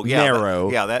Oh, yeah. narrow.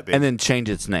 That big. And then change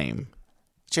its name.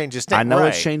 change its name. I know right.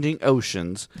 it's changing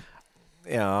oceans.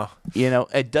 Yeah.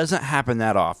 It doesn't happen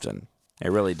that often. It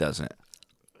really doesn't.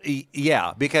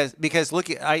 Yeah, because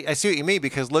looking, I see what you mean.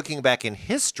 Because looking back in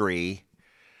history,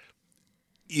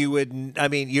 you're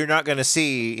not going to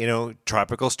see,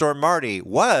 Tropical Storm Marty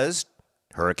was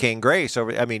Hurricane Grace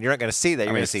over. I mean, you're not going to see that.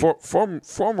 You're going to see.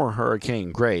 Former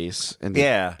Hurricane Grace. And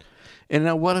Yeah. And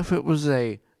now what if it was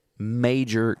a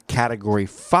major Category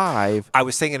 5 I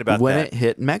was thinking about when that. it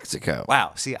hit Mexico?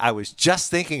 Wow. See, I was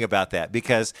just thinking about that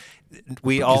because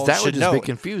we Because all that should would just know. be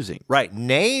confusing. Right.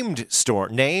 Named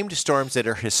storms that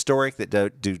are historic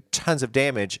that do tons of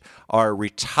damage are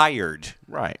retired.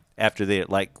 Right. After the,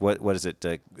 like, what is it,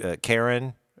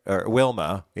 Karen or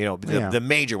Wilma, the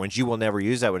major ones. You will never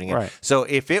use that one again. Right. So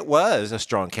if it was a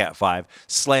strong Cat 5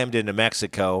 slammed into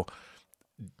Mexico,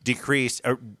 decreased,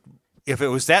 or if it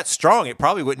was that strong, it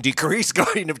probably wouldn't decrease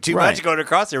going too Right. much going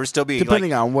across. There would still be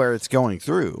Depending on where it's going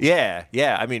through. Yeah.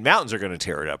 I mean, mountains are going to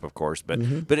tear it up, of course, but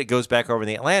it goes back over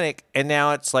the Atlantic, and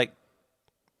now it's like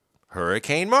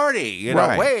Hurricane Marty.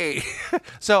 Right. Wait.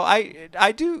 So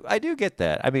I do get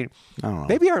that. I mean, I don't know.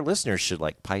 maybe our listeners should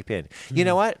like pipe in. You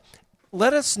know what?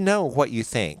 Let us know what you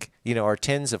think. Our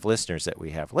tens of listeners that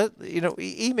we have.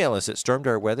 Email us at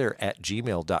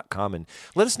stormdarweather@gmail.com and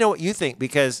let us know what you think,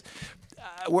 because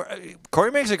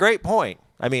Corey makes a great point.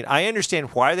 I mean, I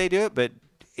understand why they do it, but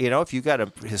if you got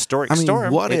a historic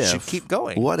storm, it should keep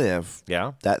going. What if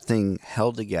Yeah. that thing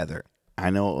held together? I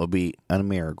know it would be a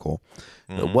miracle,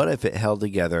 but what if it held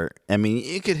together? I mean,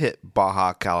 it could hit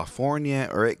Baja California,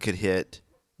 or it could hit,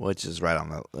 which is right on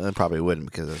the. It probably wouldn't,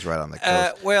 because it's right on the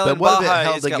coast. Well, but in what if Baja, it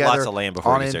held it's got together lots of land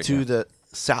before on it gets into there.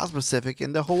 the South Pacific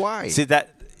into Hawaii? See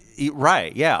that?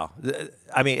 Right? Yeah.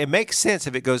 I mean, it makes sense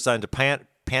if it goes down to Panama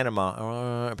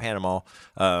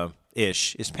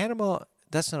ish. Is Panama?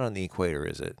 That's not on the equator,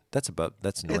 is it? That's above.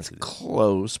 That's north. It's of it.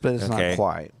 close, but it's Okay. not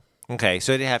quite. Okay,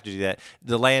 so they'd have to do that.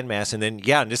 The landmass, and then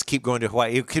and just keep going to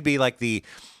Hawaii. It could be like the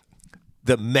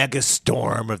mega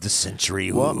storm of the century.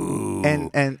 Well, Ooh.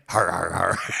 and Har, har,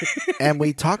 har. and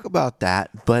we talk about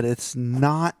that, but it's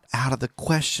not out of the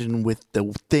question with the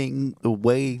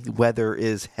way the weather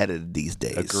is headed these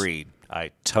days. Agreed.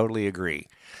 I totally agree.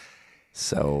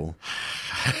 So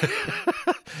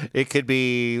It could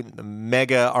be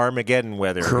mega Armageddon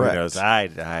weather. Correct. Who knows? I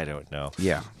don't know.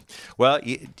 yeah, Well,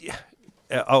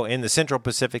 in the Central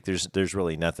Pacific, there's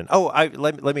really nothing.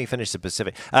 Let me finish the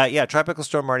Pacific. Tropical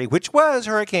Storm Marty, which was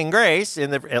Hurricane Grace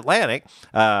in the Atlantic,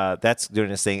 that's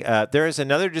doing its thing. There is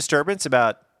another disturbance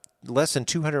about less than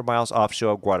 200 miles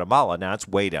offshore of Guatemala. Now, it's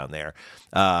way down there.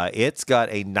 It's got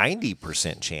a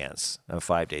 90% chance of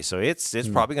 5 days. So it's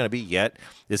probably going to be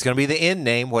it's going to be the end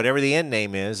name, whatever the end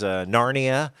name is,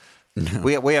 Narnia.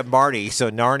 We have Marty, so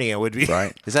Narnia would be.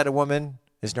 Right. Is that a woman?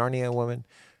 Is Narnia a woman?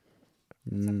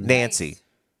 Nancy.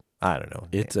 I don't know.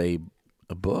 it's a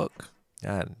book.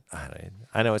 I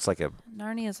know it's like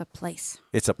Narnia is a place.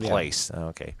 it's a place. Oh,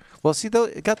 okay. Well, see,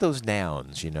 it got those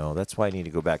nouns, That's why I need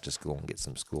to go back to school and get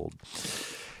some schooled.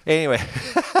 Anyway,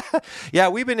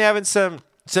 we've been having some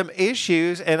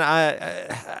issues, and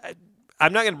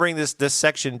I'm not going to bring this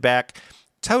section back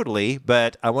totally,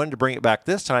 but I wanted to bring it back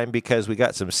this time because we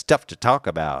got some stuff to talk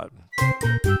about.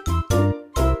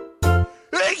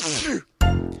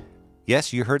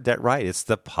 Yes, you heard that right. It's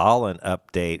the pollen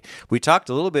update. We talked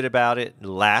a little bit about it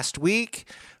last week,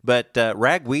 but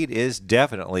ragweed is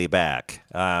definitely back.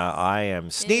 I am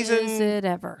sneezing. Is it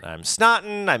ever? I'm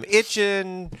snotting. I'm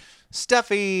itching,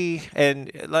 stuffy.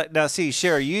 And now, see,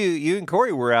 Sherry, you and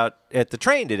Corey were out at the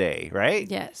train today, right?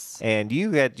 Yes. And you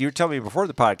were telling me before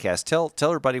the podcast. Tell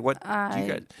everybody what you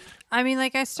got. I mean,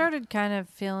 like, I started kind of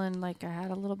feeling like I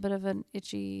had a little bit of an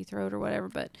itchy throat or whatever,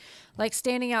 but like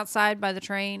standing outside by the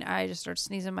train, I just started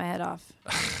sneezing my head off.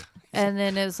 And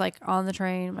then it was like on the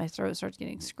train, my throat starts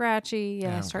getting scratchy,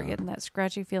 and I start getting that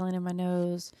scratchy feeling in my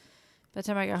nose. By the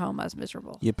time I got home, I was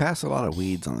miserable. You pass a lot of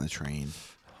weeds on the train.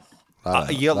 A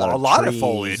lot of trees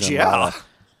foliage, and a yeah. lot of-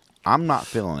 I'm not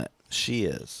feeling it. She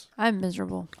is. I'm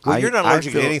miserable. Well, you're not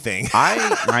allergic to feel- anything.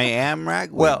 I am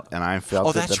ragweed, Well, and I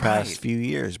felt it that's the past right. few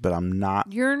years, but I'm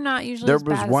not. You're not usually There as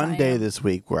was bad one as I day am. this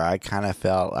week where I kind of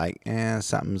felt like,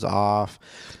 something's off.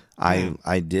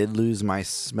 I did lose my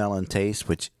smell and taste,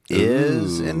 which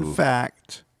is in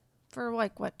fact, For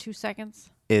like, 2 seconds?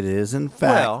 it is in fact,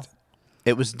 Well,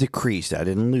 it was decreased. I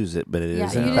didn't lose it, but it Yeah,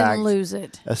 is you in didn't fact lose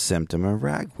it. a symptom of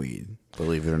ragweed.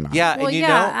 Believe it or not. yeah, Well, and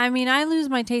I mean, I lose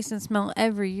my taste and smell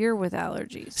every year with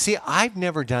allergies. see, I've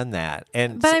never done that.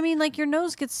 And But I mean, like, your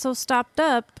nose gets so stopped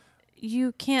up,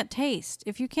 you can't taste.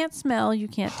 If you can't smell, you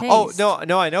can't taste. Oh,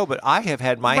 no, I know, but I have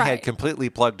had my head Right. completely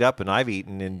plugged up, and I've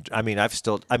eaten, and I mean, I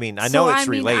know it's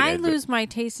related. I but- lose my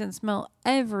taste and smell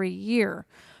every year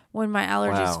when my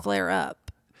allergies Wow. flare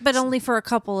up, but only for a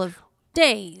couple of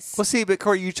days. Well, see, but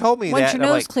Corey, you told me Once that. your and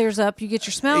I'm nose like, clears up, you get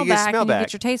your smell You get back smell and back. you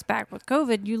get your taste back. With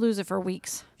COVID, you lose it for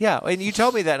weeks. yeah, and you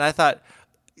told me that, and I thought,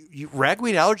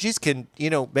 ragweed allergies can,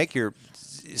 make your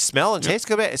smell and taste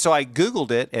go bad. So I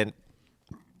Googled it and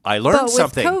I learned But with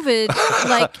something. COVID,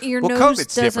 like your Well, nose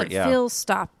COVID's doesn't different, yeah. feel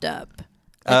stopped up.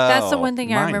 Like, that's the one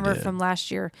thing I mine remember did. from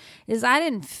last year is I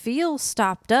didn't feel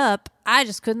stopped up. I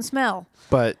just couldn't smell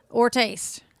But or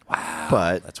taste.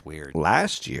 That's weird.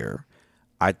 last year,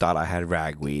 I thought I had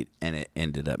ragweed, and it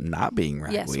ended up not being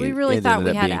ragweed. Yes, we really it thought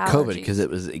ended we up had being allergies. COVID because it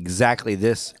was exactly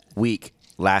this week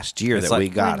last year It's that like- we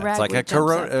got When it. It's like a ragweed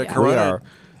jumps corona. up, yeah. We corona. are.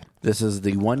 This is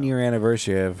the 1 year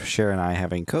anniversary of Cher and I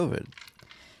having COVID.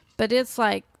 But it's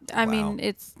like, I Wow. mean,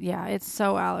 it's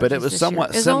so allergies. But it was this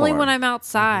somewhat year. It's only similar. when I'm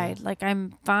outside. Like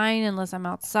I'm fine unless I'm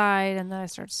outside, and then I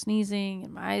start sneezing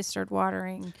and my eyes start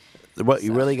watering. What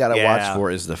you really got to Yeah. watch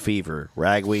for is the fever.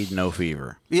 Ragweed, no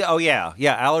fever. Yeah. Oh yeah.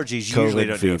 Yeah. Allergies COVID usually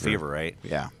don't do a fever. fever, right?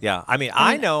 Yeah. Yeah. I mean,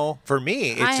 I know for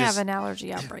me, it's I just. have an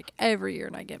allergy outbreak every year,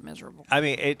 and I get miserable. I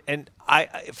mean,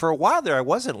 for a while there, I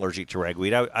wasn't allergic to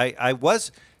ragweed. I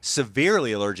was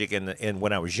severely allergic in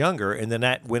when I was younger, and then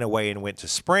that went away and went to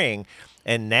spring.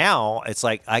 And now it's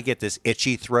like I get this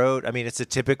itchy throat. I mean, it's a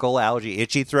typical allergy,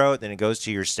 itchy throat. Then it goes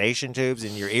to your station tubes,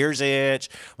 and your ears itch.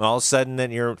 And all of a sudden, then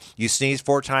you sneeze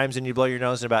 4 times, and you blow your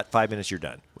nose. In about 5 minutes, you're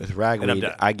done. With And I'm ragweed,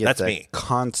 done. I get That's the me.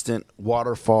 constant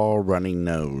waterfall running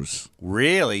nose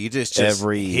Really, you just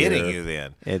every hitting year. you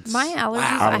then. It's My allergies,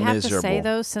 I'm I have to miserable. say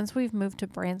though, since we've moved to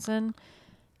Branson,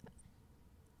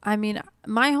 I mean,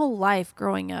 my whole life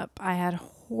growing up, I had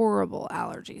horrible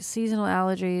allergies, seasonal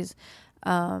allergies,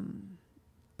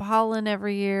 pollen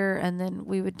every year, and then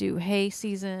we would do hay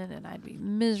season, and I'd be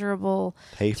miserable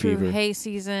Hay through fever. hay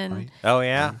season. Oh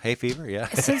yeah, hay fever. Yeah.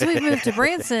 Since we moved to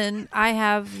Branson, I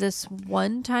have this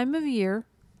one time of year,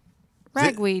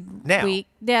 ragweed now? week,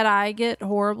 that I get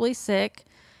horribly sick,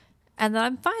 and then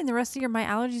I'm fine. The rest of the year, my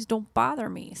allergies don't bother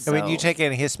me. I So mean, you take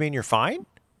antihistamine, you're fine.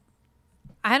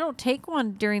 I don't take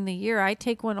one during the year. I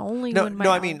take one only No, when my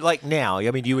no. I mean, like now. I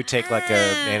mean, you would take like a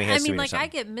antihistamine. I mean, or like something. I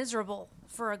get miserable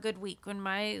for a good week when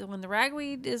the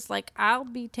ragweed is like I'll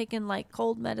be taking like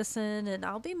cold medicine and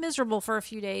I'll be miserable for a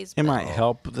few days. It but- might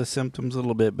help the symptoms a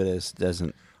little bit, but it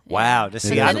doesn't. Wow. To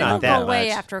see, Yeah, I'm and then not it'll that go away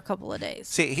much. after a couple of days.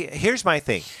 See, here's my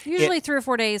thing. Usually 3 or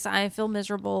 4 days, I feel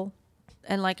miserable.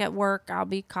 And like at work, I'll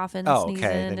be coughing, Oh, okay, sneezing,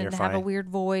 then you're and have a fine. weird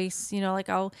voice. You know, like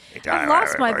I've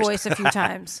lost my voice a few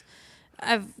times.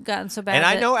 I've gotten so bad. And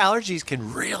I that- know allergies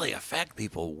can really affect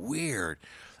people weird.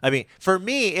 I mean, for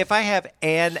me, if I have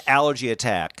an allergy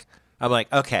attack, I'm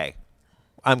like, okay,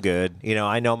 I'm good. You know,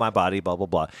 I know my body, blah, blah,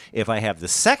 blah. If I have the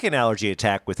second allergy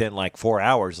attack within like 4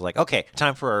 hours, like, okay,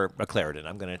 time for a Claritin.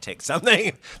 I'm going to take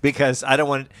something because I don't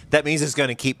want, that means it's going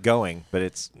to keep going, but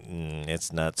it's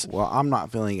nuts. Well, I'm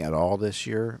not feeling it at all this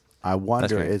year. I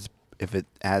wonder great. if it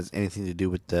has anything to do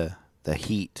with the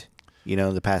heat. You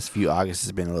know, the past few Augusts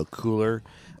has been a little cooler.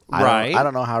 Right. I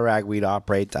don't know how ragweed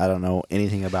operates. I don't know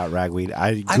anything about ragweed.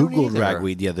 I I don't Googled either.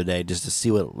 ragweed the other day just to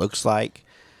see what it looks like.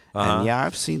 Uh-huh. And yeah,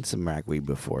 I've seen some ragweed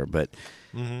before, but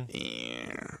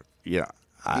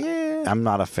I'm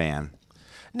not a fan.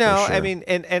 No, For I sure. mean,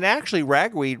 and actually,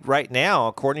 ragweed right now,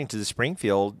 according to the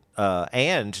Springfield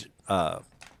and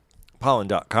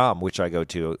pollen.com, which I go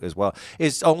to as well,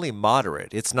 is only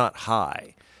moderate. It's not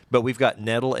high. But we've got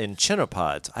nettle and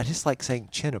chinnopods. I just like saying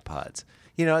chinnopods.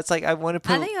 You know, it's like I want to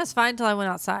put. I think I was fine until I went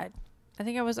outside. I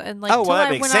think I was, and like, Oh, well, till that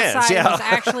I makes went sense, outside, yeah. I was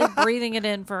actually breathing it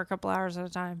in for a couple hours at a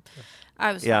time.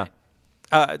 I was Yeah.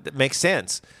 fine. That makes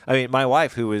sense. I mean, my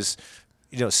wife, who was,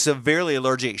 severely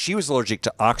allergic, she was allergic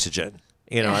to oxygen.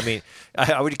 You know, I mean,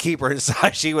 I would keep her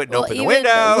inside. She wouldn't open the even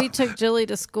window. we took Jilly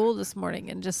to school this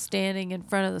morning, and just standing in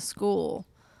front of the school,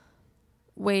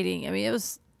 waiting. I mean, it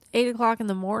was 8:00 in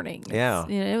the morning. Yeah.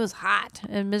 It was hot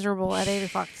and miserable at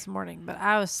 8:00 this morning. But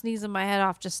I was sneezing my head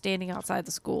off just standing outside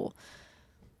the school.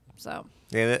 So,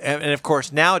 And of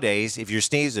course, nowadays, if you're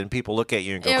sneezing, people look at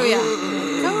you and go, oh yeah,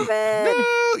 COVID.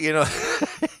 you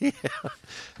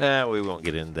know. We won't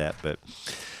get into that, but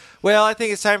well, I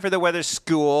think it's time for the weather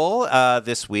school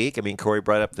this week. I mean, Corey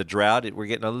brought up the drought. We're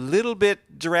getting a little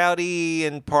bit droughty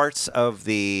in parts of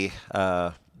the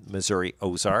Missouri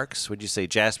Ozarks. Would you say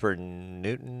Jasper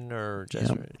Newton or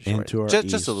Jasper? into our just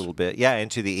east. a little bit, yeah,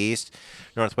 into the east,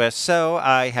 northwest. So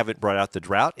I haven't brought out the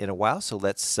drought in a while. So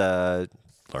let's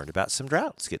learn about some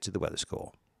drought. Let's get to the weather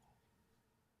school.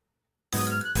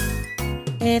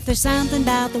 If there's something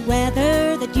about the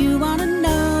weather that you want to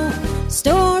know,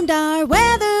 Stormdar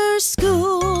Weather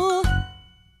School.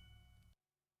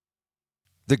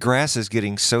 The grass is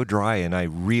getting so dry and I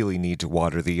really need to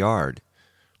water the yard.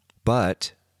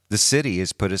 But the city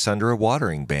has put us under a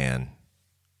watering ban.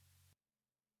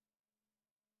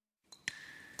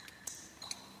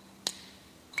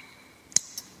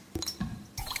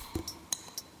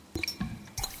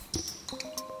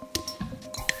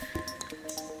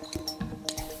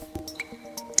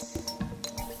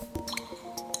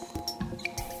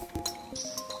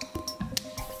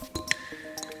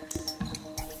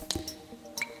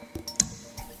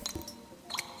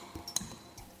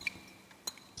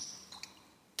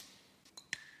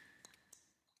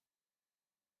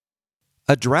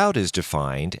 A drought is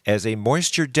defined as a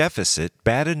moisture deficit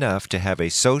bad enough to have a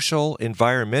social,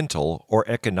 environmental, or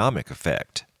economic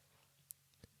effect.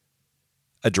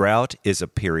 A drought is a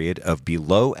period of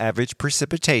below average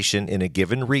precipitation in a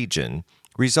given region,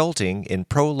 resulting in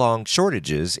prolonged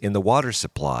shortages in the water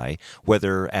supply,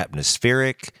 whether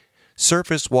atmospheric,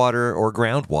 surface water, or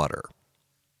groundwater.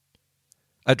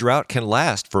 A drought can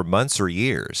last for months or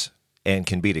years and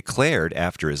can be declared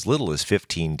after as little as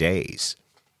 15 days.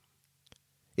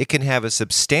 It can have a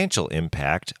substantial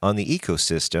impact on the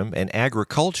ecosystem and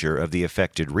agriculture of the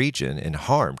affected region and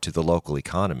harm to the local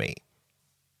economy.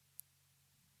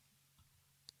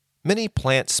 Many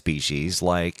plant species,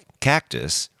 like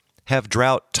cactus, have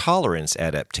drought tolerance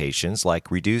adaptations like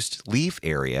reduced leaf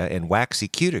area and waxy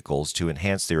cuticles to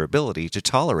enhance their ability to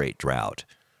tolerate drought.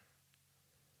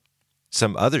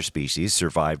 Some other species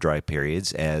survive dry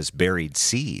periods as buried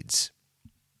seeds.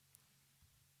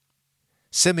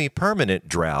 Semi-permanent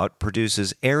drought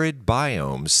produces arid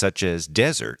biomes such as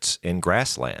deserts and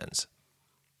grasslands.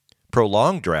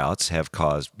 Prolonged droughts have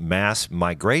caused mass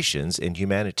migrations and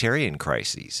humanitarian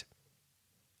crises.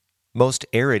 Most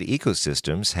arid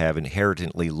ecosystems have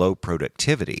inherently low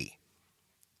productivity.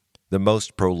 The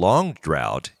most prolonged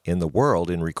drought in the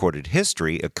world in recorded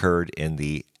history occurred in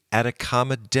the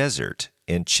Atacama Desert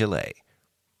in Chile.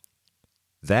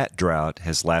 That drought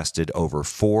has lasted over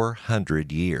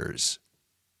 400 years.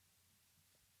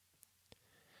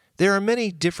 There are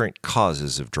many different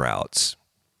causes of droughts: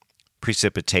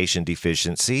 precipitation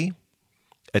deficiency,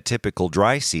 a typical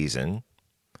dry season,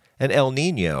 an El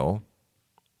Niño,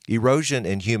 erosion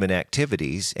and human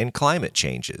activities, and climate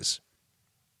changes.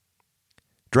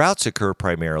 Droughts occur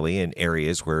primarily in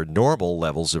areas where normal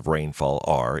levels of rainfall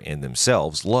are, in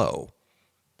themselves, low.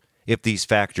 If these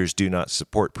factors do not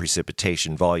support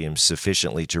precipitation volumes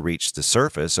sufficiently to reach the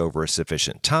surface over a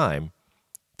sufficient time,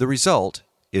 the result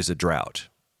is a drought.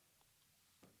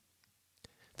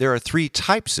 There are three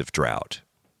types of drought.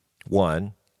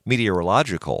 1.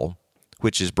 Meteorological,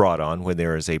 which is brought on when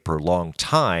there is a prolonged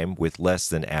time with less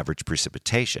than average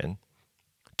precipitation.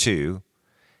 2.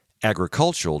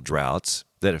 Agricultural droughts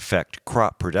that affect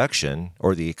crop production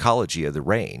or the ecology of the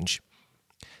range.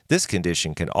 This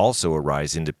condition can also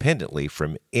arise independently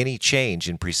from any change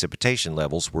in precipitation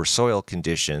levels where soil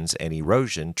conditions and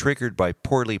erosion triggered by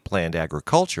poorly planned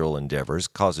agricultural endeavors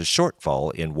cause a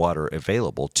shortfall in water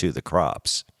available to the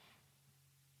crops.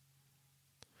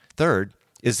 Third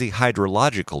is the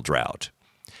hydrological drought.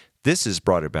 This is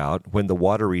brought about when the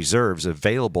water reserves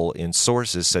available in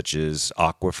sources such as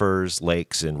aquifers,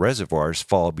 lakes, and reservoirs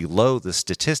fall below the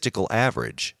statistical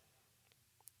average.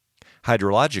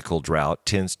 Hydrological drought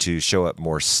tends to show up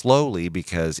more slowly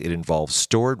because it involves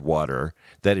stored water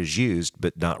that is used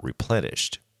but not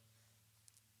replenished.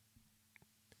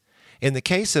 In the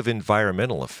case of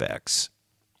environmental effects,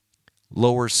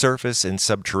 lower surface and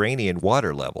subterranean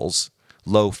water levels,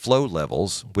 low flow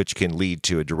levels, which can lead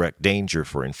to a direct danger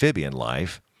for amphibian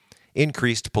life,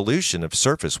 increased pollution of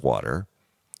surface water,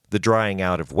 the drying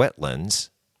out of wetlands,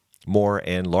 more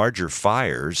and larger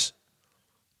fires,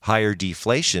 higher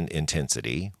deflation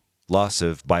intensity, loss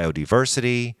of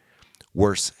biodiversity,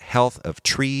 worse health of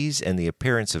trees, and the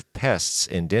appearance of pests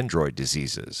and dendroid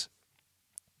diseases.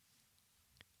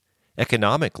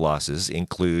 Economic losses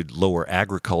include lower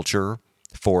agriculture,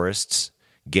 forests,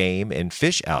 game and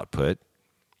fish output,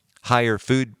 higher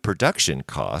food production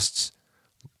costs,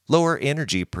 lower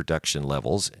energy production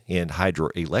levels in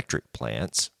hydroelectric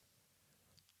plants,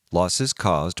 losses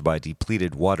caused by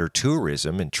depleted water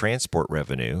tourism and transport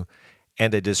revenue,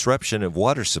 and a disruption of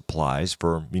water supplies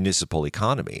for municipal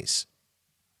economies.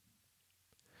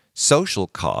 Social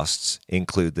costs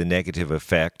include the negative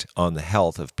effect on the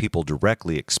health of people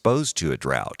directly exposed to a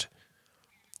drought.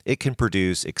 It can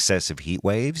produce excessive heat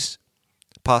waves,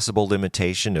 possible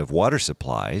limitation of water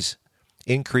supplies,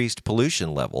 increased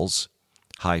pollution levels,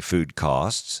 high food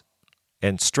costs,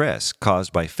 and stress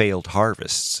caused by failed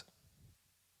harvests.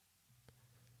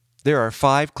 There are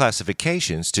 5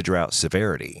 classifications to drought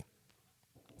severity.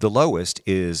 The lowest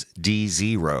is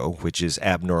D0, which is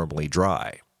abnormally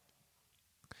dry.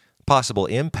 Possible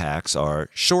impacts are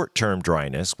short-term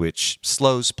dryness, which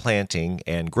slows planting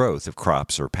and growth of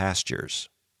crops or pastures.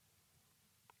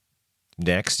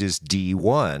 Next is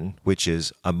D1, which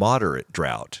is a moderate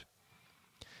drought.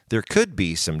 There could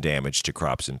be some damage to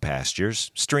crops and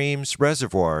pastures, streams,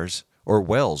 reservoirs, or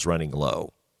wells running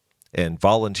low, and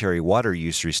voluntary water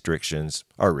use restrictions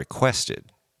are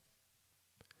requested.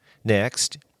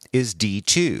 Next is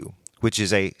D2, which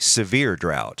is a severe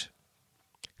drought.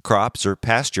 Crops or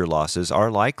pasture losses are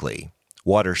likely,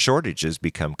 water shortages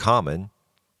become common,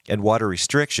 and water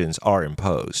restrictions are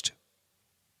imposed.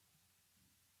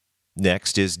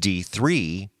 Next is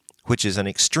D3, which is an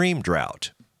extreme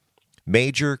drought.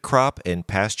 Major crop and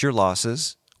pasture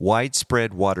losses,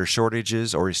 widespread water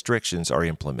shortages or restrictions are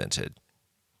implemented.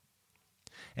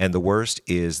 And the worst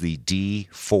is the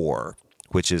D4,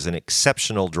 which is an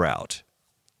exceptional drought.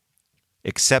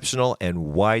 Exceptional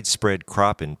and widespread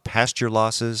crop and pasture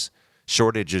losses,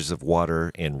 shortages of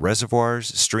water in reservoirs,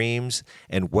 streams,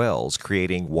 and wells,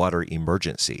 creating water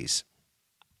emergencies.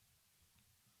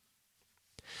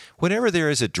 Whenever there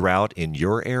is a drought in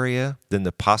your area, then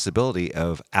the possibility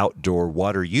of outdoor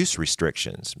water use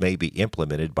restrictions may be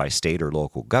implemented by state or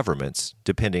local governments,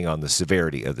 depending on the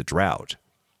severity of the drought.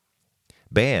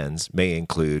 Bans may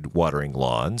include watering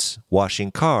lawns, washing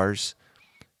cars,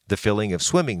 the filling of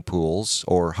swimming pools,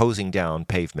 or hosing down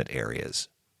pavement areas.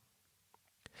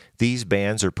 These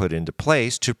bans are put into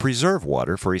place to preserve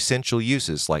water for essential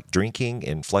uses like drinking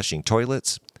and flushing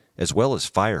toilets, as well as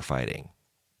firefighting.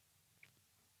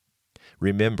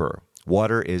 Remember,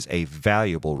 water is a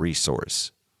valuable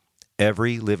resource.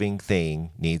 Every living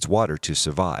thing needs water to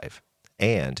survive,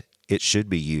 and it should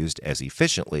be used as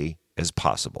efficiently as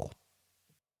possible.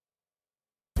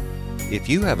 If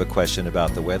you have a question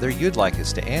about the weather you'd like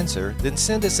us to answer, then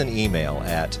send us an email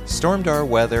at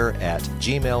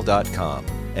stormdarweather@gmail.com,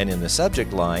 and in the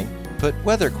subject line, put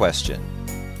weather question.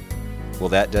 Well,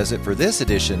 that does it for this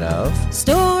edition of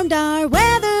Stormdar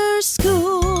Weather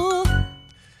School.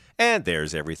 And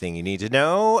there's everything you need to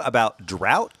know about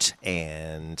drought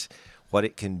and what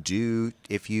it can do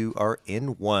if you are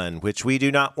in one, which we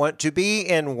do not want to be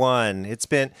in one. It's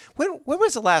been, when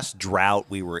was the last drought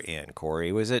we were in,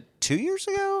 Corey? Was it 2 years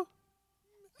ago?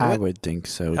 I would think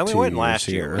so. I mean, it wasn't last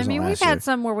year. I mean, we've had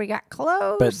some where we got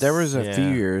close. But there was a few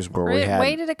years where we had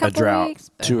waited a couple drought weeks,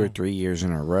 but- 2 or 3 years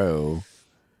in a row,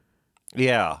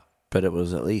 Yeah. but it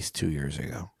was at least 2 years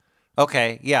ago.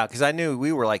 Okay, yeah, because I knew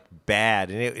we were like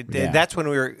bad, and Yeah. that's when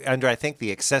we were under, I think,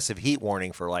 the excessive heat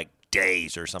warning for like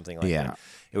days or something like Yeah. that.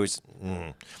 It was,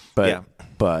 But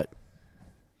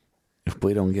if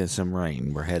we don't get some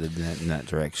rain, we're headed in that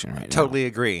direction right now. Totally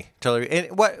agree. Totally.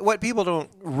 And what people don't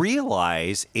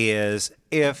realize is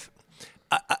if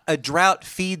a drought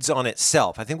feeds on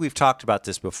itself. I think we've talked about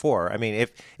this before. I mean,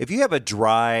 if you have a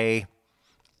dry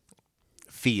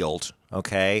field,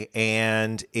 okay,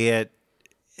 and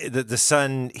the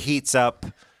sun heats up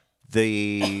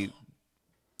the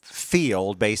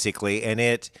field basically, and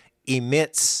it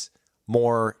emits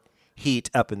more heat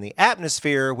up in the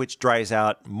atmosphere, which dries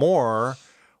out more,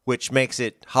 which makes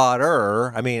it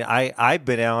hotter. I mean, I've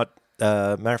been out.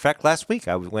 Matter of fact, last week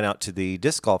I went out to the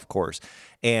disc golf course,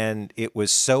 and it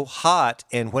was so hot.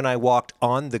 And when I walked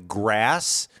on the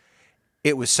grass,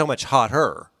 it was so much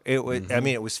hotter. It was. I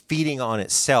mean, it was feeding on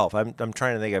itself. I'm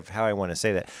trying to think of how I want to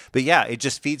say that, but yeah, it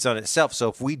just feeds on itself. So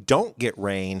if we don't get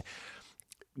rain,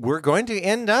 we're going to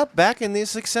end up back in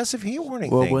this excessive heat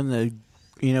warning Well, thing. when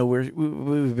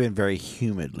we've been very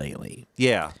humid lately.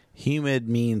 Yeah, Humid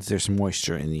means there's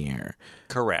moisture in the air.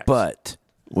 correct. But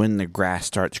when the grass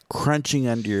starts crunching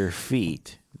under your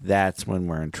feet, that's when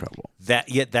we're in trouble.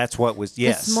 that's what was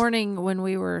This morning when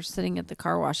we were sitting at the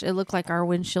car wash, it looked like our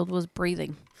windshield was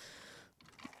breathing.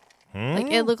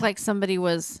 Like it looked like somebody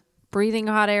was breathing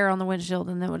hot air on the windshield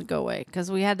and then would go away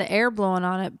because we had the air blowing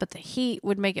on it, but the heat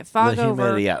would make it fog The over.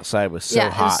 humidity outside was so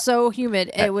It hot. was so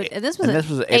humid. It would. And this was and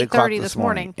at 8 o'clock 8:30 this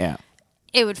morning. Yeah.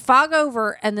 It would fog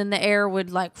over, and then the air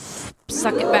would like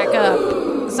suck it back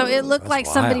up. So it looked like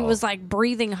somebody wild. was like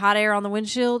breathing hot air on the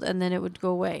windshield, and then it would go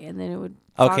away, and then it would.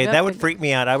 Fog Okay, up that would and- freak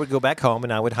me out. I would go back home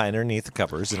and I would hide underneath the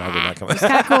covers and I would not come. It's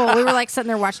kind of cool. We were like sitting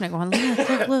there watching it, going,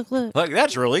 "Look!" Look,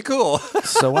 that's really cool.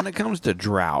 So when it comes to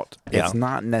drought, Yeah. it's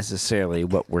not necessarily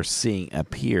what we're seeing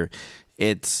up here.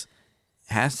 It's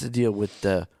has to deal with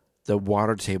the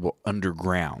water table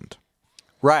underground.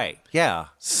 Right. Yeah.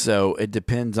 So it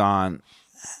depends on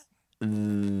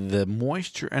the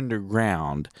moisture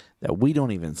underground that we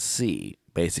don't even see,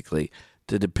 basically,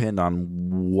 to depend on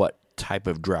what type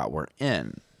of drought we're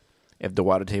in. If the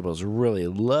water table is really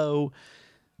low,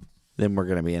 then we're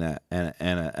going to be in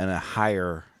a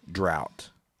higher drought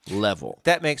level.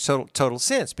 That makes total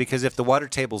sense because if the water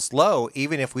table's low,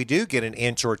 even if we do get an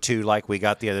inch or two like we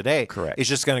got the other day, Correct. it's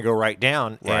just going to go right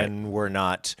down Right. and we're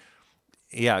not.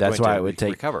 Yeah, That's going why to it would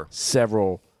take recover.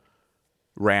 several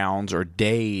rounds or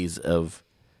days of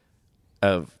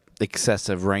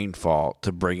excessive rainfall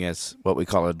to bring us what we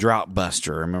call a drought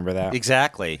buster. Remember that?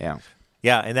 Exactly. Yeah.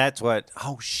 Yeah, and that's what.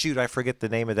 Oh shoot, I forget the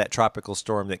name of that tropical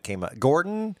storm that came up.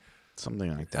 Gordon.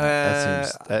 Something like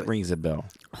that. That rings a bell.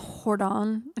 Hold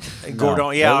on.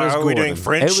 Gordon. it Yeah, was are we doing Gordon.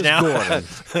 French It was now?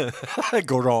 Gordon.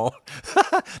 Gordon.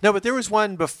 No, but there was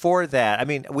one before that. I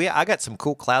mean, I got some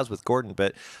cool clouds with Gordon,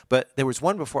 but there was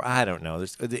one before. I don't know.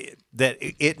 That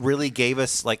it really gave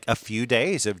us like a few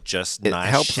days of just It nice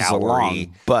helps us showery.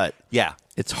 along, but Yeah.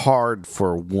 it's hard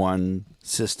for one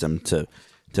system to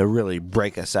really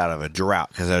break us out of a drought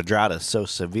because a drought is so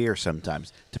severe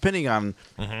sometimes, depending on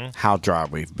how dry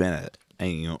we've been at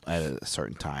a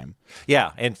certain time.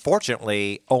 Yeah, and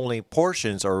fortunately, only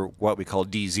portions are what we call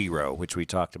D0, which we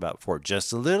talked about before,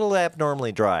 just a little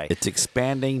abnormally dry. It's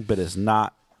expanding, but it's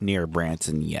not near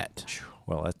Branson yet.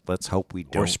 Well, let's hope we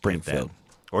don't. Springfield.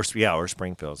 Or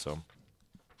Springfield. So,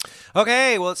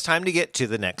 okay, well, it's time to get to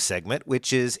the next segment,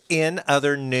 which is in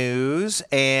other news,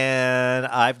 and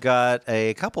I've got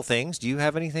a couple things. Do you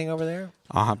have anything over there?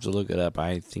 I'll have to look it up.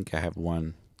 I think I have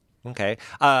one. Okay,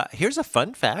 here's a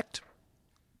fun fact.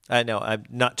 I know I'm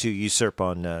not to usurp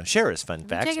on Shara's fun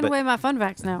facts, Taking but away my fun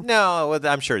facts now. no, well,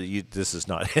 I'm sure that this is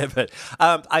not it. But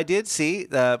I did see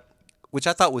which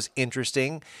I thought was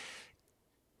interesting.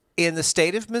 In the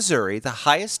state of Missouri, the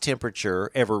highest temperature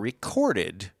ever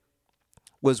recorded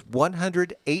was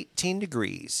 118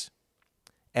 degrees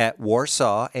at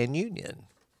Warsaw and Union.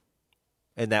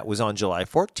 And that was on July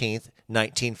 14th,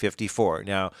 1954.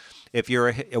 Now, if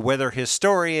you're a weather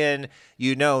historian,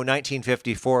 you know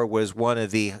 1954 was one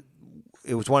of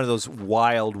those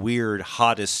wild, weird,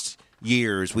 hottest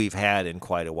years we've had in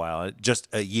quite a while. Just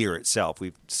a year itself.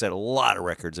 We've set a lot of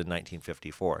records in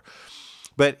 1954.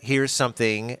 But here's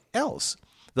something else.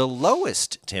 The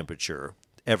lowest temperature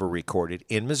ever recorded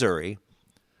in Missouri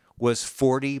was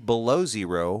 40 below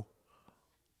zero,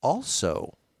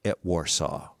 also at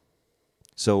Warsaw.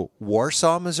 So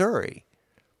Warsaw, Missouri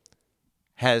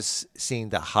has seen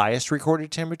the highest recorded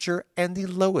temperature and the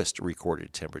lowest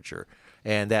recorded temperature.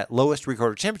 And that lowest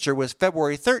recorded temperature was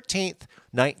February 13th,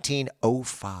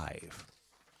 1905.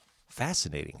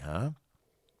 Fascinating, huh?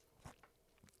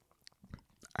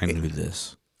 I knew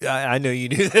this. I know you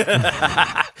knew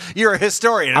that. You're a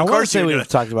historian. I Of want to course say you knew we've it.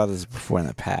 talked about this before in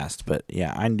the past, but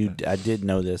yeah, I did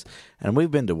know this, and we've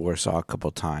been to Warsaw a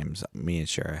couple times. Me and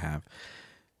Shara have.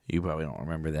 You probably don't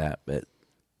remember that, but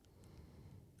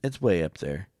it's way up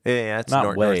there. Yeah, it's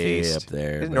Not way northeast. up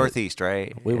there, It's but northeast,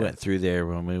 right? We Yeah. went through there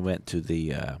when we went to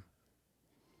the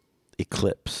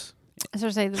eclipse. As I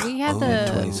say, we had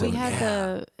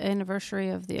the anniversary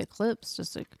of the eclipse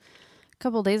just a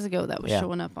couple days ago. That was Yeah.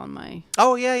 showing up on my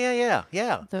Oh yeah.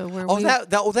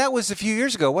 That was a few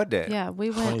years ago, wasn't it? yeah. We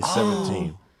went 2017.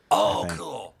 to Oh, I think.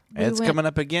 cool. It's went- coming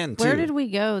up again too. where did we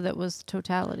go? That was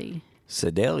totality.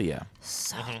 Sedalia.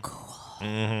 So Mm-hmm.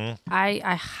 cool.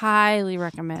 I highly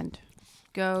recommend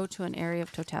go to an area of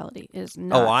totality. It is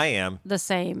not Oh, I am. the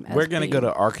same. As We're gonna go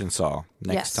being- to Arkansas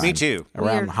next Yes. time. Me too.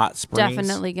 Around We're Hot Springs.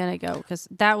 Definitely gonna go because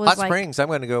that was Hot like Springs. I'm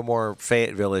going to go more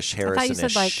Fayetteville-ish, I thought you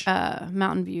Harrison-ish. said like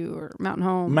Mountain View or Mountain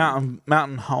Home.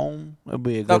 Mountain Home would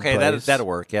be a good Okay, place. that'll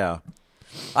work. Yeah,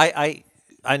 I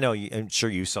know. I'm sure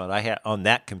you saw it. I had on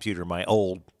that computer my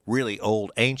really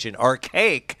old, ancient,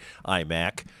 archaic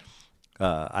iMac.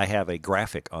 I have a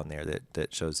graphic on there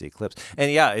that shows the eclipse,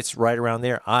 and yeah, it's right around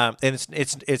there. And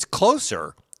it's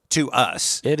closer to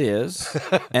us. It is,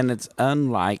 and it's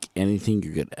unlike anything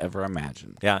you could ever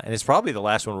imagine Yeah, and it's probably the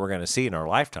last one we're going to see in our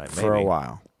lifetime. Maybe. for a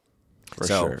while. For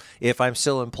so sure. if I'm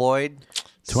still employed,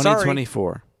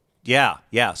 2024. Sorry.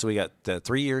 Yeah. So we got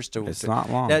 3 years to. It's not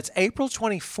long. That's April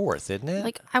 24th, isn't it?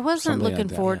 Like I wasn't Something looking like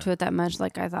that, forward yeah. to it that much.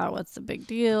 Like I thought, what's the big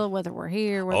deal? Whether we're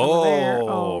here, whether we're there.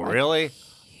 Like, really?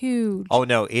 Huge. Oh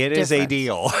no, it is a difference.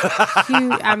 deal.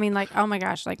 Huge. I mean, like, oh my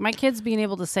gosh, like my kids being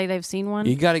able to say they've seen one.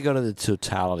 You got to go to the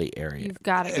totality area. You've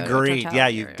got to go. Agreed. To Yeah,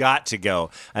 totality you've area. got to go.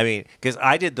 I mean, because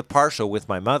I did the partial with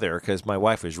my mother because my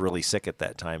wife was really sick at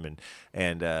that time,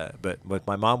 but with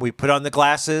my mom, we put on the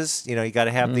glasses. You know, you got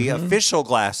to have the official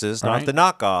glasses, not Right. the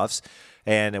knockoffs.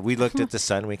 And we looked at the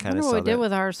sun. We I kind wonder of what saw we did that.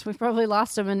 with ours. We probably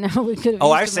lost them, and now we could have. Oh,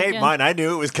 I used them saved again. mine. I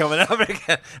knew it was coming up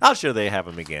again. I'm sure they have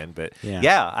them again, but Yeah.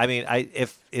 yeah. I mean,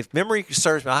 if memory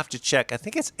serves me, I'll have to check. I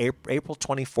think it's April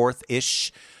 24th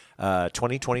ish,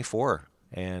 2024,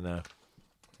 and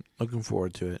Looking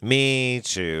forward to it. me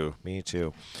too.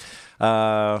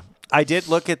 I did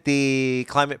look at the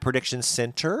Climate Prediction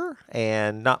Center,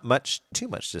 and not too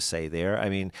much to say there. I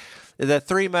mean, the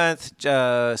 3-month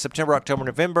September, October,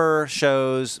 November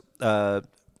shows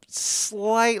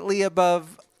slightly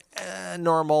above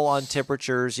normal on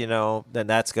temperatures. You know, then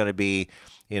that's going to be,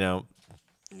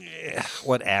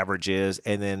 what average is,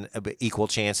 and then equal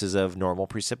chances of normal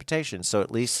precipitation. So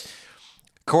at least,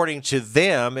 according to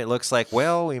them, it looks like,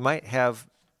 well, we might have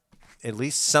at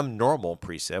least some normal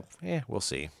precip. We'll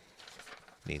see.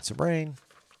 Need some rain.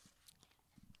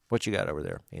 What you got over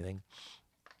there? Anything?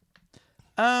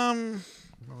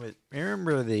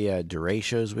 Remember the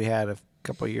derechos we had a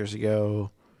couple of years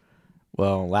ago?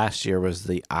 Well, last year was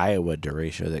the Iowa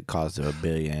derecho that caused $1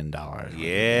 billion.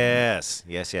 Yes.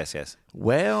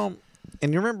 Well,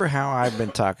 and you remember how I've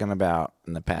been talking about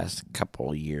in the past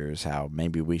couple of years how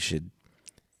maybe we should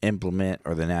implement,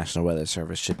 or the National Weather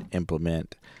Service should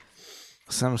implement,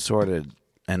 some sort of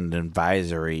an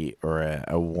advisory or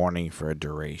a warning for a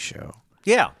derecho.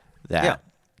 Yeah.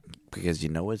 Because you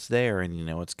know it's there and you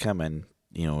know it's coming,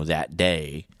 that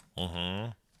day.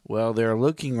 Mm-hmm. Well, they're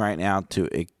looking right now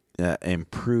to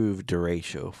improve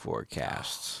derecho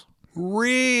forecasts.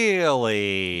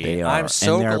 Really? They are. I'm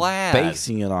so and they're glad.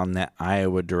 basing it on that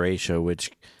Iowa derecho,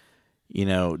 which,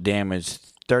 damaged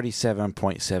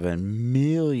 37.7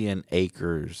 million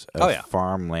acres of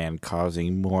farmland,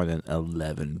 causing more than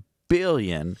 $11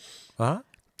 billion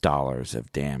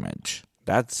of damage.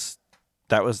 That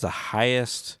was the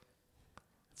highest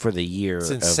for the year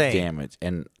of damage,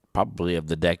 and probably of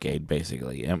the decade,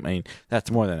 basically. I mean, that's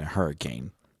more than a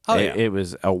hurricane. It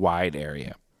was a wide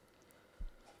area.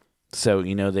 So,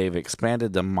 they've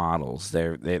expanded the models.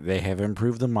 They have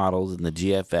improved the models in the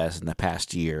GFS in the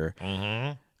past year,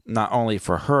 not only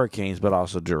for hurricanes, but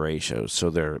also derechos. So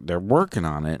they're working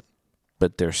on it,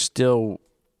 but they're still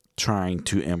trying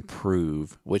to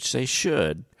improve, which they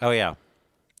should. Oh, yeah.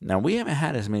 Now, we haven't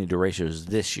had as many derechos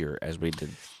this year as we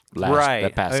did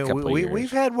the past couple of years.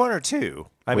 We've had one or two.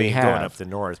 Going up the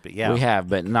north, but yeah. We have,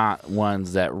 but not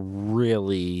ones that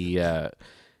really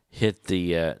hit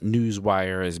the news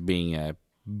wire as being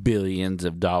billions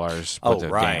of dollars worth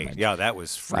of damage. Yeah, that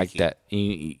was freaky. Like that.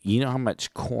 You know how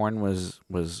much corn was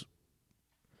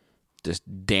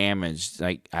just damaged?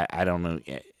 Like, I don't know,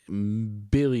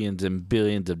 billions and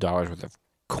billions of dollars worth of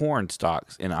corn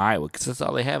stalks in Iowa, because that's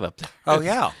all they have up there. Oh,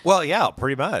 yeah. Well, yeah,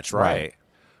 pretty much, right.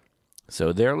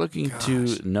 So they're looking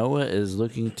NOAA is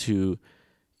looking to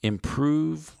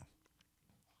improve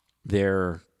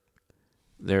their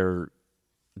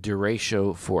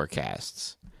derecho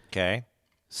forecasts. Okay.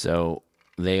 So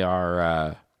they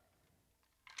are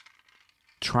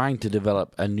trying to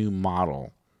develop a new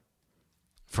model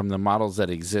from the models that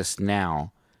exist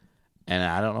now. And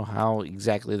I don't know how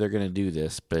exactly they're going to do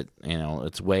this, but,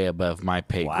 it's way above my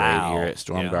pay grade here at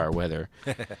Stormdar Weather.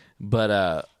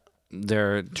 But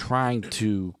they're trying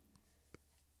to,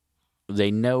 they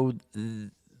know,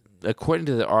 according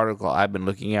to the article I've been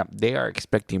looking at, they are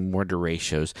expecting more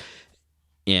derechos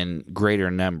in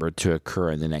greater number to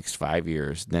occur in the next 5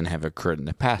 years than have occurred in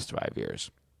the past 5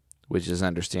 years, which is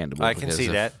understandable. I can see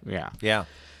that. Yeah.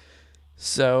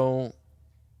 So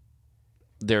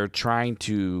they're trying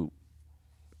to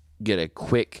get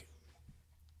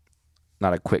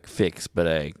not a quick fix,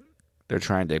 but they're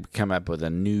trying to come up with a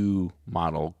new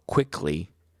model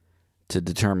quickly to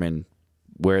determine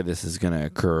where this is going to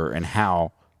occur and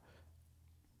how.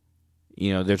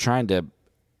 They're trying to,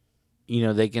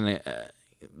 they can,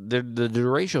 the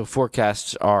derecho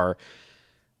forecasts are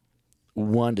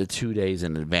 1 to 2 days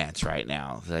in advance right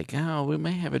now. It's like, we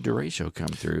may have a derecho come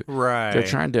through. Right. They're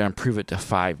trying to improve it to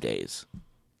 5 days.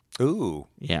 Ooh.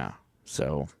 Yeah.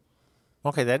 So.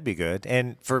 Okay, that'd be good.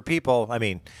 And for people,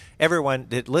 everyone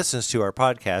that listens to our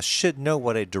podcast should know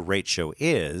what a derecho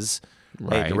is.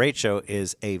 Right. A derecho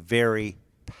is a very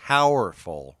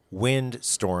powerful wind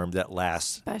storm that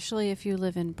lasts. Especially if you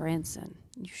live in Branson,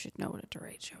 you should know what a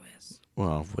derecho is.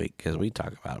 Well, because we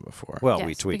talked about it before. Well,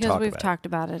 yes, we because talked we've about talked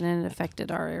about it, and it affected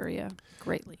our area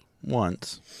greatly.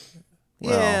 Once.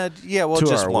 Well, to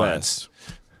just our once.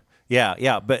 west.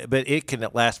 Yeah, but it can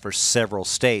last for several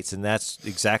states, and that's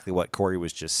exactly what Corey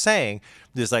was just saying.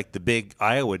 There's like the big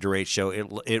Iowa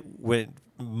derecho. It went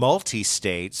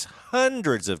multi-states,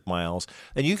 hundreds of miles,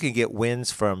 and you can get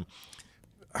winds from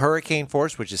hurricane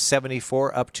force, which is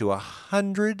 74, up to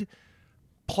 100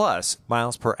 plus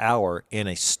miles per hour in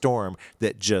a storm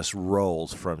that just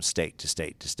rolls from state to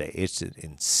state to state. It's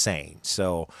insane.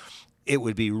 So it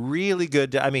would be really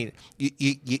good to,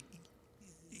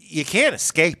 you can't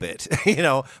escape it,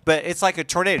 but it's like a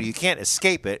tornado. You can't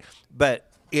escape it. But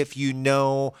if you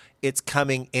know it's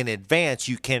coming in advance,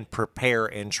 you can prepare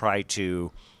and try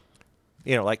to,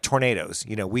 like tornadoes.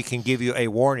 We can give you a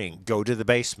warning. Go to the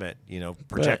basement,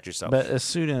 protect yourself. But as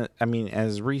soon as,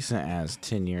 as recent as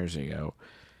 10 years ago,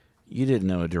 you didn't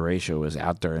know a derecho was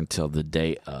out there until the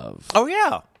day of. Oh,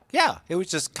 yeah. Yeah, it was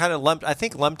just kind of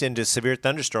lumped into severe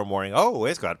thunderstorm warning. Oh,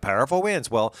 it's got powerful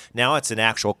winds. Well, now it's an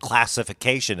actual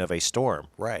classification of a storm.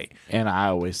 Right. And I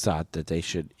always thought that they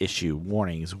should issue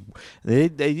warnings. They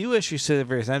do issue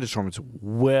severe thunderstorms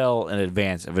well in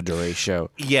advance of a derecho.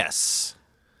 Yes.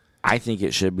 I think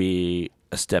it should be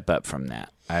a step up from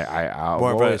that. I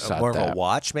More always of thought a that.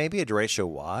 watch, maybe a derecho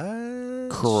watch.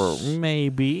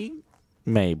 Maybe.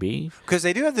 Because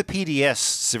they do have the PDS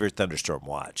severe thunderstorm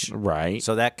watch, Right.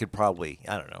 so that could probably,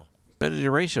 I don't know. But a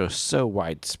derecho is so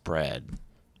widespread,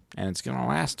 and it's going to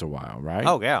last a while, right?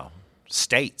 Oh yeah,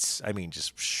 states. I mean,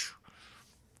 just.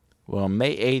 Well,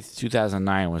 May 8th,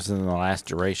 2009 was when the last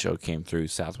derecho came through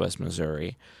southwest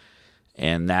Missouri.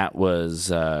 And that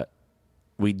was,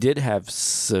 we did have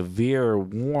severe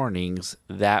warnings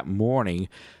that morning,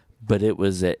 but it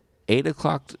was at 8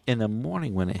 o'clock in the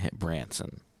morning when it hit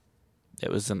Branson.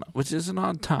 Which is an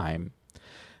odd time.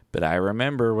 But I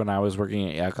remember when I was working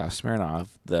at Yakov Smirnoff,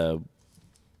 the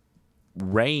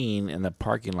rain in the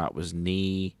parking lot was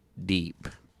knee deep.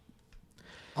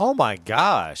 Oh my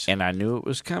gosh! And I knew it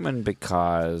was coming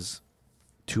because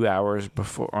 2 hours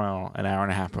before, well, an hour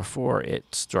and a half before,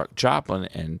 it struck Joplin,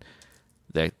 and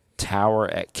the tower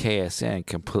at KSN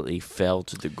completely fell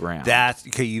to the ground. That's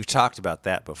okay. You've talked about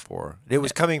that before. It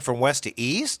was coming from west to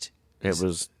east. It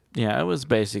was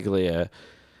basically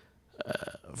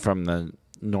from the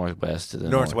northwest to the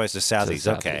Northwest to southeast.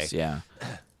 Okay. Yeah,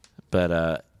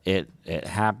 but it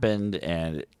happened,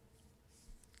 and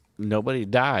nobody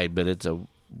died, but it's a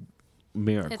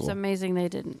miracle. It's amazing they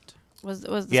didn't. Was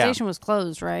the Yeah. station was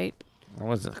closed, right? It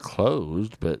wasn't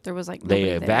closed, but There was, like, they nobody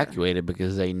there. evacuated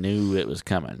because they knew it was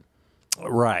coming.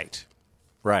 Right.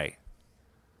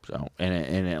 So and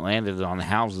it landed on the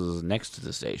houses next to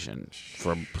the station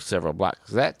for several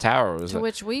blocks. That tower was To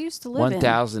which we used to live in.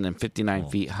 1,059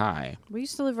 feet high. We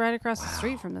used to live right across the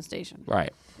street from the station.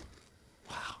 Right.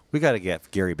 We got to get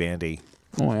Gary Bandy.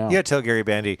 Oh yeah. You got to tell Gary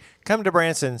Bandy, come to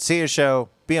Branson, see a show,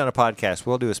 be on a podcast.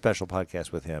 We'll do a special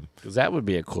podcast with him. Because that would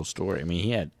be a cool story. I mean,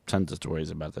 he had tons of stories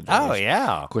about the. Oh doors.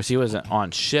 yeah. Of course, he wasn't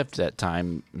on shift that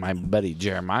time. My buddy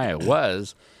Jeremiah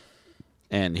was,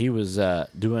 and he was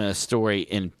doing a story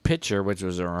in Pitcher, which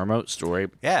was a remote story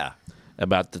Yeah.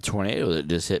 about the tornado that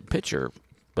just hit Pitcher.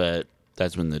 But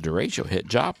that's when the derecho hit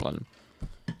Joplin.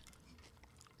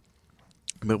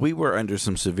 But we were under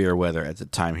some severe weather at the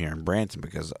time here in Branson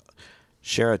because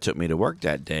Shara took me to work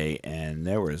that day, and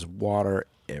there was water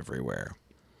everywhere.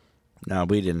 Now,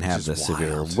 we didn't have the Just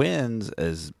severe wild. winds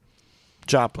as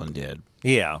Joplin did.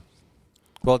 Yeah.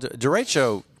 Well,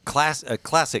 derecho a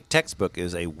classic textbook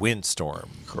is a windstorm.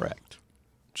 Correct.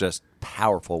 Just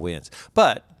powerful winds.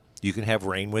 But you can have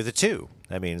rain with it too.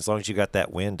 I mean, as long as you got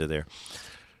that wind to there.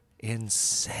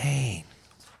 Insane.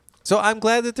 So I'm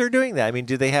glad that they're doing that. I mean,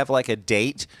 do they have like a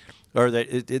date, or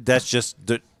that's just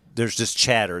there's just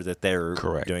chatter that they're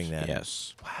Correct. doing that?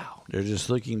 Yes. Wow. They're just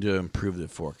looking to improve the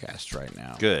forecast right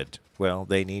now. Good. Well,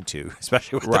 they need to,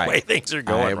 especially with Right. the way things are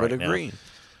going. I would right now. agree.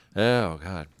 Oh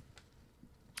God.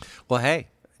 Well, hey,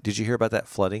 did you hear about that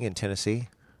flooding in Tennessee?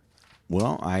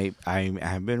 Well, I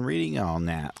have been reading on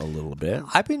that a little bit.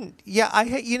 I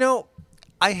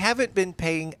haven't been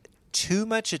paying too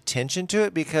much attention to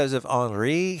it because of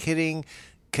Henri hitting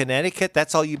Connecticut.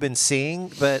 That's all you've been seeing,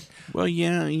 but Well,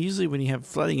 yeah, usually when you have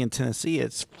flooding in Tennessee,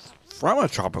 it's from a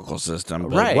tropical system,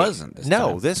 but right. it wasn't this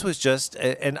no, time. this was just,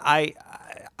 and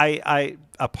I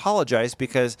apologize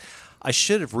because I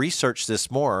should have researched this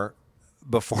more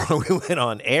before we went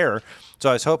on air. So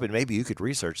I was hoping maybe you could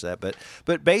research that, but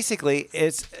basically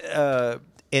it's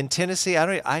in Tennessee.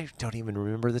 I don't even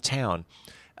remember the town.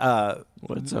 Well,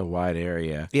 it's a wide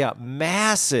area. Yeah,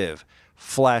 massive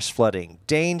flash flooding,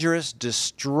 dangerous,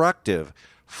 destructive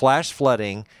flash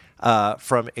flooding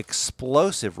from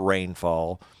explosive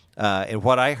rainfall. And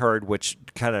what I heard, which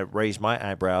kind of raised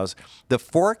my eyebrows, the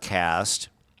forecast,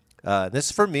 this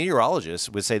is for meteorologists,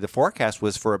 would say the forecast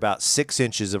was for about 6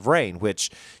 inches of rain,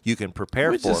 which you can prepare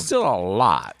Which for. is still a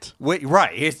lot.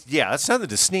 Right. That's nothing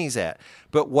to sneeze at.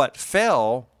 But what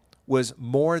fell was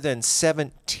more than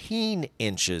 17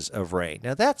 inches of rain.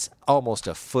 Now, that's almost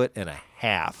a foot and a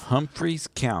half. Humphreys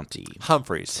County,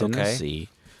 Humphreys, okay. Tennessee.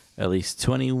 At least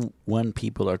 21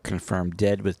 people are confirmed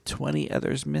dead, with 20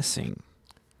 others missing.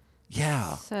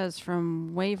 Yeah. It says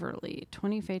from Waverly.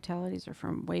 20 fatalities are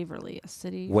from Waverly, a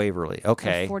city Waverly,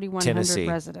 okay. of 4,100 Tennessee.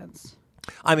 residents.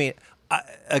 I mean,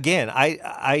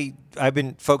 I've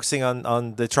been focusing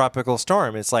on the tropical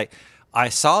storm. It's like I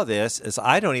saw this as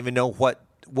I don't even know what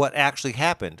actually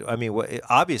happened. I mean,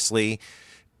 obviously,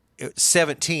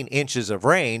 17 inches of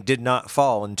rain did not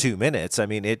fall in 2 minutes. I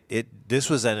mean, this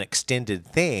was an extended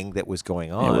thing that was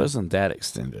going on. It wasn't that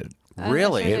extended.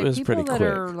 Really? Actually, It was people pretty that quick.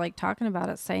 are like talking about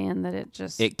it, saying that it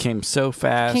just It came so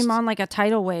fast. came on like a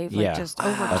tidal wave, like Yeah. just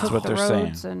That's overtook what the they're saying.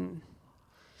 roads, and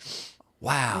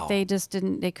Wow. like they just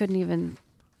didn't. They couldn't even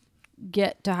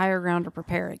get to higher ground to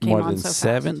prepare. It came More on than so fast.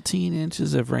 17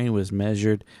 inches of rain was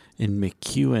measured in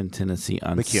McEwen, Tennessee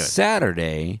on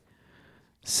Saturday,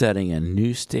 setting a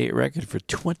new state record for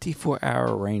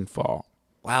 24-hour rainfall.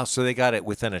 Wow, so they got it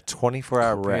within a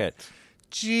 24-hour period. Correct.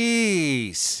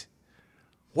 Jeez.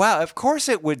 Wow, of course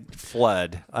it would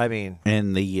flood. I mean,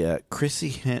 And the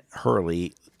Chrissy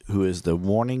Hurley, who is the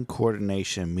warning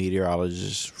coordination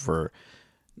meteorologist for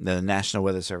the National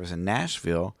Weather Service in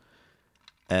Nashville,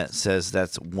 says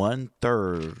that's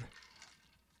 1/3.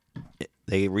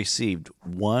 They received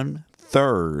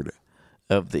 1/3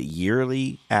 of the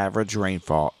yearly average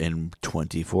rainfall in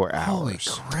 24 hours. holy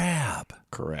crap.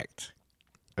 Correct.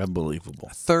 Unbelievable.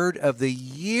 Third of the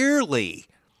yearly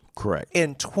Correct.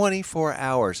 in 24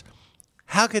 hours.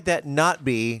 How could that not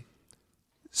be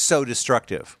so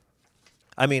destructive?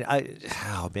 I mean,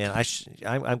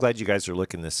 I'm glad you guys are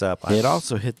looking this up. It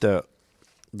also hit the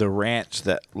ranch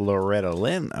that Loretta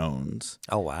Lynn owns,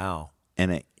 Oh, wow.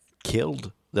 and it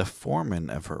killed the foreman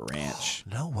of her ranch.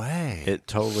 No way. It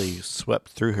totally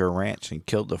swept through her ranch and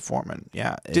killed the foreman.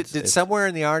 Yeah. Did somewhere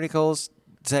in the articles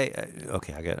say,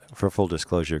 okay, I got for full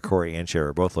disclosure, Corey and Cher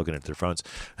are both looking at their phones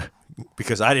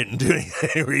because I didn't do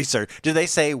any research. Did they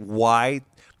say why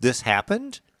this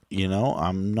happened?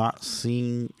 I'm not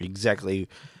seeing exactly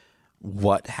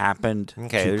what happened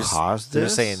to cause they're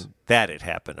this. saying that it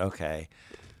happened. Okay.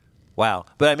 Wow.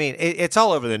 But I mean, it's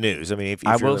all over the news. I mean, if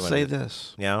I you will really say want to,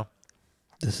 this. Yeah.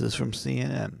 This is from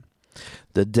CNN.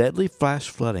 The deadly flash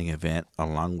flooding event,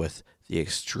 along with the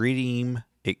extreme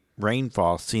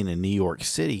rainfall seen in New York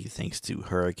City thanks to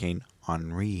Hurricane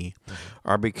Henri,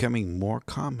 are becoming more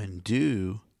common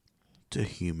due to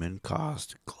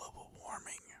human-caused global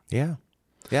warming. Yeah.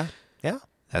 Yeah. Yeah.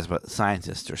 That's what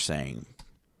scientists are saying.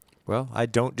 Well, I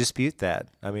don't dispute that.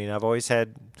 I mean, I've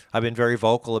been very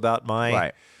vocal about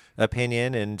my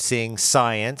opinion and seeing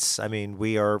science. I mean,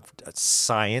 we are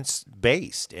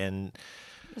science-based, and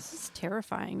This is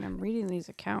terrifying. I'm reading these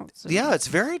accounts. yeah, it's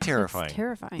very terrifying. It's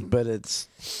terrifying. But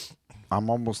I'm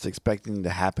almost expecting to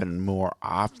happen more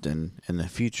often in the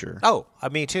future. Oh,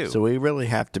 me too. So we really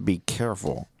have to be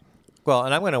careful. Well,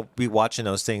 and I'm going to be watching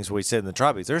those things we said in the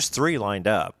tropics. There's 3 lined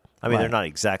up. I mean, Right. they're not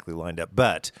exactly lined up,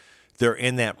 but they're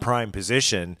in that prime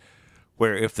position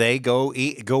where if they go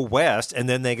west and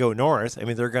then they go north, I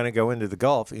mean, they're going to go into the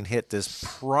Gulf and hit this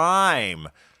prime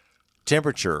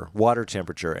water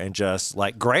temperature, and just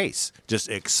like Grace, just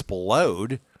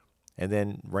explode and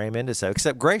then ram into so.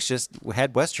 Except Grace just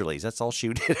had westerlies. That's all she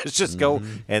did is just go,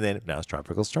 and then now it's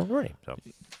tropical storm warning. So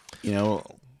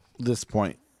This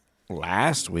point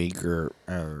last week or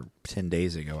 10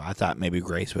 days ago, I thought maybe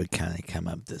Grace would kind of come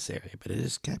up this area, but it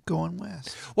just kept going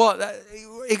west. Well,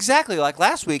 exactly. Like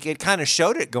last week, it kind of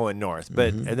showed it going north,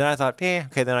 but and then I thought, okay.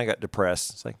 Then I got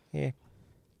depressed. It's like,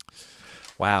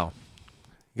 wow.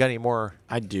 You got any more?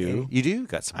 I do. You do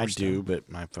got some. I more stuff. do,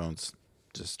 but my phone's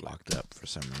just locked up for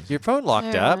some reason. Your phone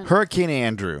locked Yeah. up. Hurricane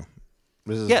Andrew.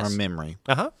 This is Yes. from memory.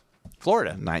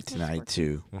 Florida.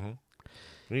 1992.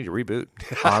 We need to reboot.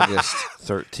 August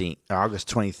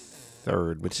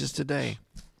 23rd, which is today.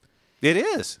 It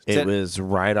is. It was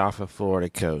right off of Florida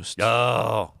coast.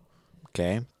 Oh,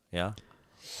 Okay. yeah.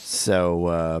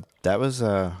 So that was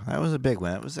a big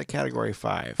one. It was a Category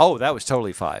 5. Oh, that was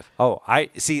totally 5. Oh, I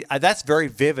see. That's very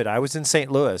vivid. I was in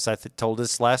St. Louis. I told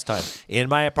this last time in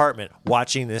my apartment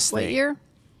watching this what thing. year?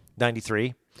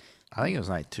 93. I think it was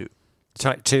night 2.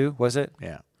 2 was it?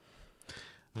 Yeah.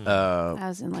 I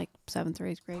was in like 7th or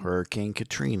 8th grade. Hurricane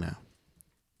Katrina,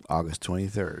 August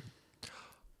 23rd.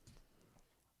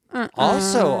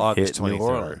 Also August Hit New 23rd.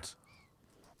 Orleans.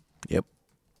 Yep.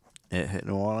 It hit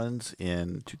New Orleans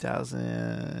in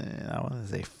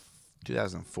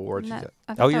 2004. Isn't that-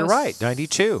 I Oh, thought you're that was- right.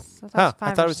 92. I thought it was I 5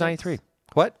 thought or it was 6. 93.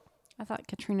 What? I thought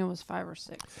Katrina was 5 or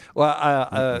 6.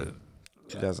 Well,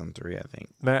 2003, I think.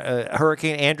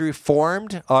 Hurricane Andrew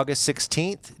formed August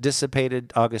 16th,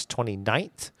 dissipated August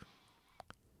 29th.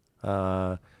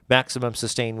 Maximum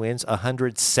sustained winds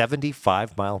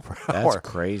 175 mile per hour. That's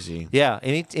crazy. Yeah,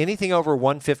 anything over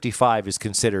 155 is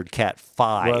considered Cat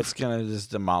 5. Well, it's going to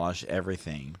just demolish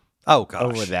everything Oh gosh.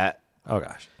 over that. Oh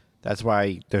gosh. That's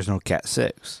why there's no Cat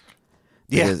 6.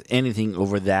 Yeah. Because anything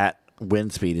over that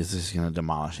wind speed is just going to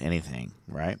demolish anything,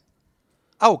 right?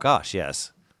 Oh gosh,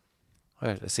 yes. All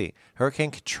right, let's see.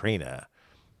 Hurricane Katrina,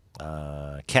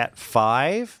 Cat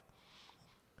 5,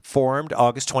 formed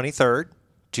August 23rd,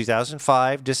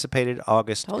 2005, dissipated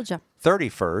August Told ya.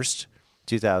 31st,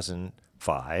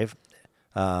 2005.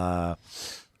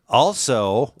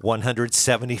 Also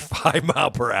 175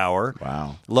 mile per hour.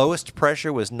 Wow. Lowest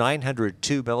pressure was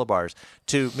 902 millibars.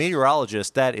 To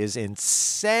meteorologists, that is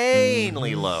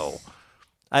insanely low.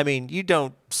 I mean, you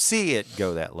don't see it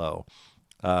go that low.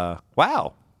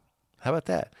 Wow. How about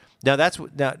that? Now,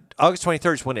 August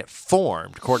 23rd is when it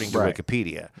formed, according to Right.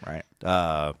 Wikipedia. Right.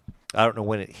 I don't know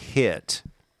when it hit.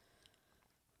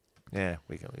 Yeah,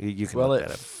 you can Well, look it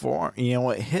that up.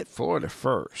 it hit Florida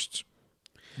first,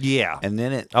 Yeah. and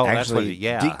then it Oh, that's what actually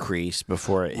yeah. decreased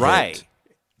before it Right. hit.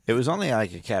 It was only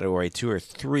like a category 2 or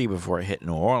 3 before it hit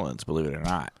New Orleans, believe it or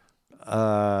not.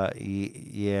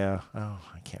 Yeah. Oh,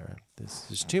 I can't remember.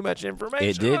 This is too much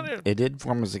information. on it. It did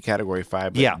form as a category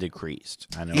 5, but Yeah. it decreased.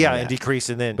 I know. Yeah, that. and decrease,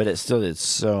 and then But it still did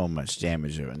so much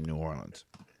damage in New Orleans.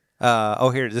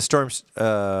 here the storms.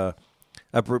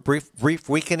 A brief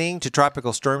weakening to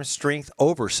tropical storm strength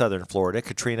over southern Florida.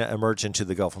 Katrina emerged into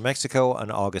the Gulf of Mexico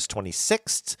on August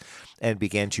 26th and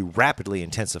began to rapidly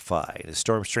intensify. The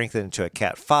storm strengthened into a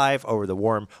Cat 5 over the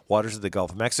warm waters of the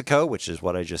Gulf of Mexico, which is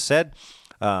what I just said,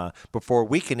 before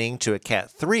weakening to a Cat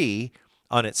 3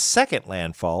 on its second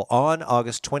landfall on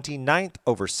August 29th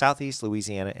over southeast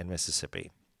Louisiana and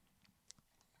Mississippi.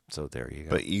 So there you go.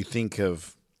 But you think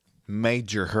of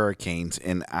major hurricanes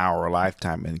in our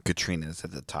lifetime, and Katrina's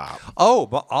at the top. Oh,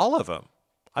 but all of them.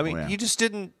 I mean, Oh, yeah. you just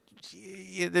didn't.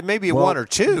 There may be one or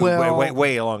two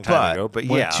way a long time ago, but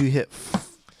yeah. once you hit,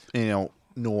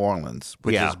 New Orleans,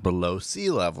 which Yeah. is below sea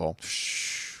level,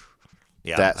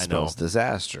 Yeah, that I know. spells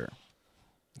disaster.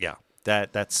 Yeah,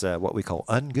 that's what we call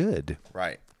ungood.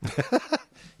 Right.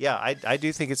 Yeah, I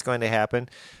do think it's going to happen.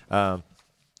 Going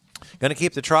to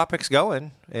keep the tropics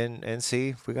going and see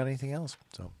if we got anything else.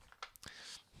 So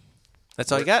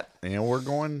that's all you got. And we're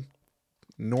going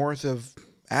north of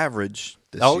average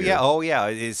this Oh year. yeah.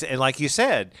 And like you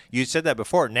said that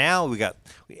before. Now we got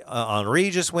Henri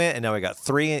just went, and now we got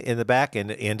 3 in the back.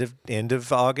 And end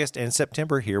of August and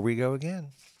September. Here we go again.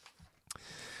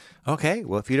 Okay.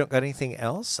 Well, if you don't got anything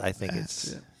else, I think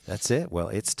that's it. Well,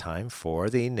 it's time for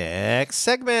the next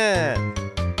segment.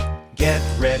 Get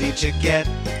ready to get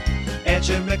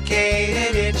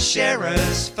educated. It's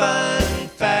Shara's Fun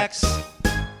Facts.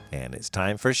 And it's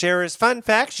time for Shara's Fun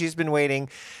Facts. She's been waiting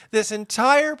this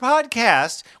entire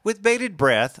podcast with bated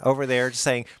breath over there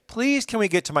saying, please, can we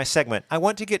get to my segment? I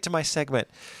want to get to my segment.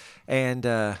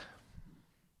 And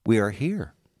we are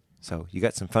here. So you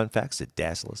got some fun facts to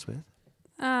dazzle us with?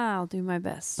 I'll do my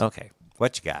best. Okay.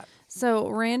 What you got? So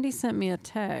Randy sent me a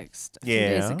text a few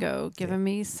days Yeah. ago giving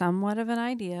me somewhat of an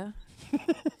idea,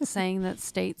 saying that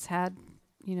states had,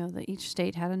 that each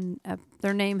state had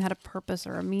their name had a purpose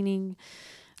or a meaning,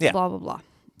 Yeah. blah, blah, blah.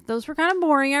 Those were kind of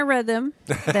boring. I read them.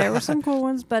 There were some cool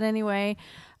ones. But anyway,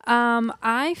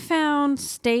 I found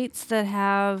states that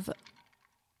have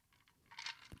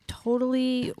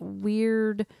totally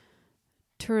weird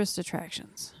tourist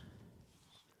attractions.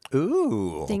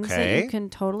 Ooh, Things that okay. you can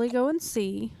totally go and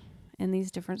see in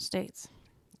these different states.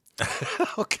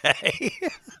 Okay.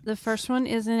 The first one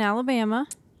is in Alabama.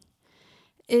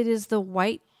 It is the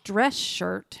white dress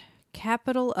shirt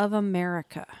capital of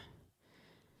America.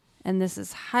 And this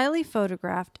is highly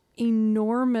photographed.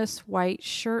 Enormous white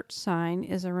shirt sign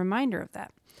is a reminder of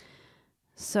that.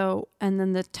 So, and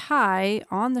then the tie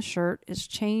on the shirt is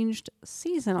changed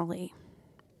seasonally.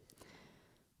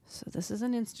 So this is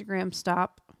an Instagram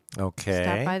stop. Okay.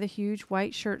 Stop by the huge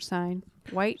white shirt sign.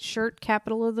 White shirt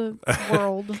capital of the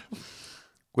world.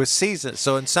 With season,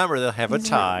 so in summer they'll have a These are-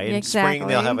 tie. In spring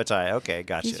they'll exactly. have a tie. Okay,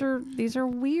 gotcha. These are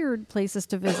weird places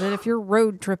to visit if you're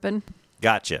road tripping.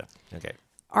 Gotcha. Okay.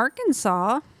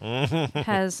 Arkansas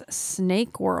has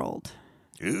Snake World.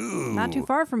 Ooh. Not too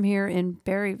far from here in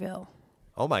Berryville.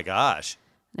 Oh my gosh.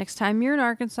 Next time you're in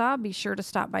Arkansas, be sure to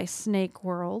stop by Snake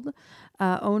World.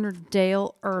 Owner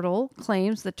Dale Ertle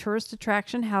claims the tourist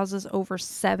attraction houses over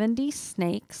 70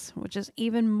 snakes, which is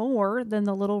even more than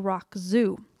the Little Rock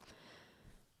Zoo.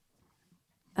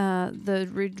 The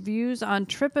reviews on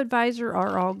TripAdvisor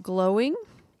are all glowing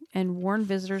and warn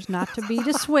visitors not to be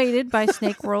dissuaded by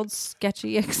Snake World's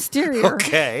sketchy exterior.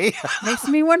 Okay. Makes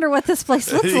me wonder what this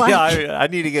place looks like. Yeah, I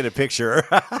need to get a picture.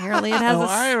 Apparently, it has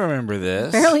I remember this.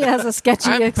 apparently it has a sketchy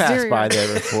I've exterior. passed by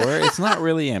there before. It's not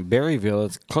really in Berryville.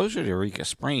 It's closer to Eureka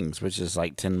Springs, which is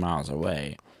like 10 miles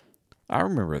away. I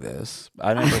remember this.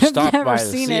 I never stopped never by to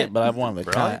seen see it. it, but I've wanted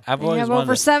to. Really? I've You always have wanted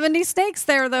over to, 70 snakes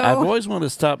there, though. I've always wanted to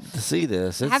stop to see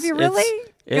this. Have you really?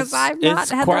 'Cause I've not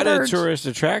it's had the quite a urge. tourist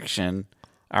attraction.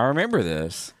 I remember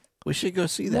this. We should go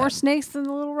see that. More snakes than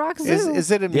the Little Rock Zoo.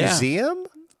 Is it a Yeah. museum?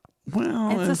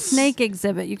 Well, It's a snake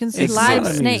exhibit. You can see It's live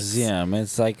not a snakes. museum.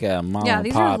 It's like a mom Yeah, and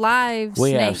these pop. are live We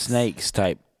snakes. have snakes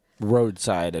type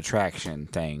roadside attraction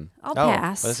thing. I'll Oh,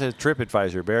 pass. this is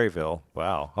TripAdvisor, Berryville.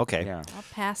 Wow. Okay. Yeah. I'll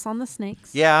pass on the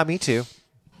snakes. Yeah, me too.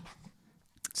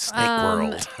 Snake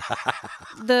World.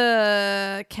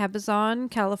 The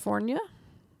Cabazon, California.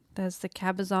 That's the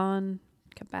cabazon,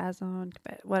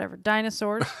 whatever,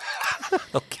 dinosaurs.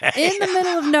 Okay. In the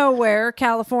middle of nowhere,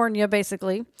 California,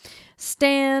 basically,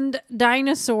 stand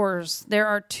dinosaurs. There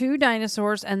are 2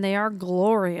 dinosaurs, and they are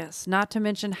glorious, not to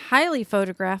mention highly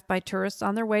photographed by tourists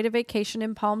on their way to vacation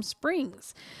in Palm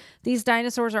Springs. These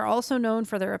dinosaurs are also known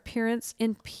for their appearance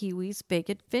in Pee-wee's Big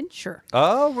Adventure.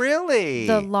 Oh, really?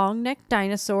 The long-necked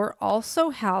dinosaur also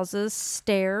houses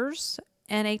stairs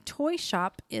and a toy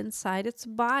shop inside its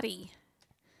body.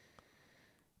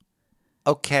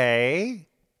 Okay.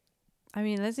 I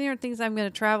mean, these aren't things I'm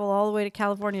going to travel all the way to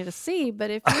California to see,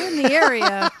 but if you're in the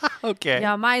area, Okay.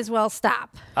 you might as well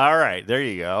stop. All right. There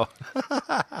you go.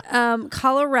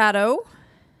 Colorado,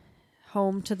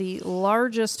 home to the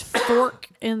largest fork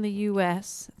in the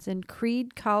U.S. It's in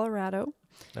Creede, Colorado.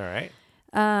 All right.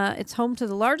 It's home to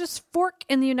the largest fork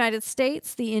in the United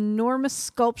States. The enormous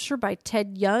sculpture by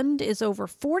Ted Yund is over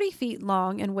 40 feet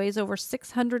long and weighs over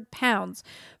 600 pounds,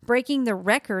 breaking the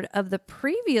record of the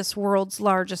previous world's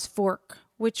largest fork,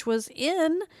 which was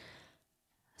in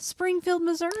Springfield,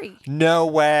 Missouri. No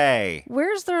way.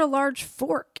 Where's there a large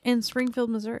fork in Springfield,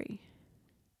 Missouri?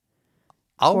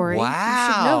 Oh, Corey, wow.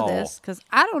 you should know this because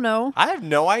I don't know. I have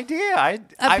no idea.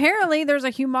 Apparently, there's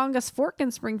a humongous fork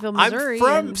in Springfield, Missouri. I'm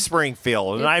from and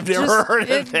Springfield, and it I've never just- heard of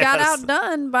it this. got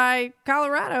outdone by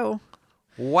Colorado.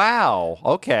 Wow.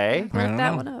 Okay. Look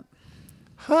that one up.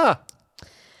 Huh.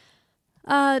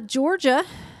 Georgia,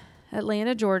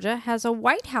 Atlanta, Georgia, has a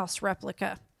White House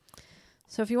replica.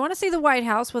 So if you want to see the White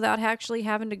House without actually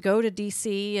having to go to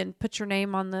D.C. and put your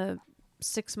name on the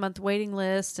 6-month waiting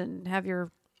list and have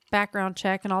your background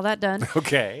check and all that done,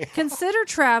 Okay. consider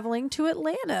traveling to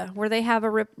Atlanta, where they have a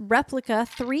replica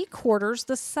 3/4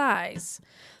 the size.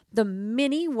 The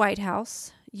mini White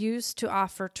House used to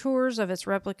offer tours of its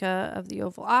replica of the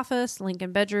Oval Office,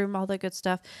 Lincoln bedroom, all that good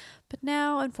stuff. But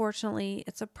now, unfortunately,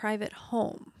 it's a private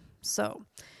home. So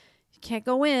you can't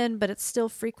go in, but it's still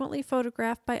frequently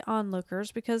photographed by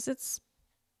onlookers because it's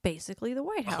basically the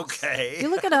White House. Okay. You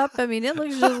look it up. I mean, it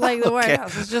looks just like the White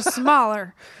House. It's just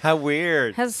smaller. How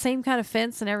weird. Has the same kind of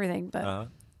fence and everything. But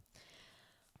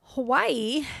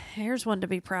Hawaii, here's one to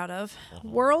be proud of.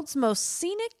 World's most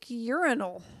scenic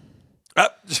urinal.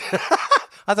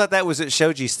 I thought that was at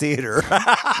Shoji's Theater.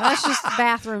 That's just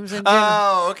bathrooms in general.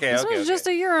 Oh, okay. This Okay. one's just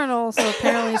a urinal, so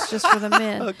apparently it's just for the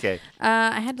men. Okay.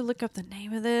 I had to look up the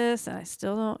name of this, and I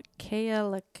still don't.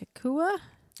 Kealakekua?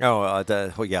 Oh,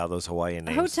 those Hawaiian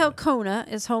names. Hotel Kona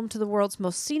is home to the world's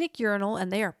most scenic urinal,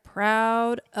 and they are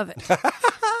proud of it.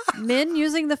 Men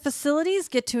using the facilities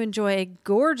get to enjoy a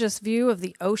gorgeous view of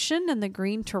the ocean and the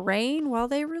green terrain while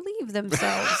they relieve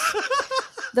themselves.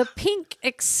 The pink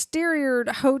exteriored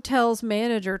hotel's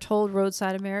manager told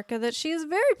Roadside America that she is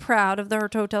very proud of her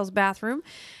hotel's bathroom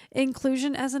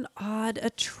inclusion as an odd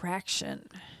attraction.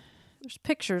 There's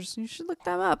pictures. You should look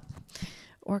them up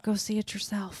or go see it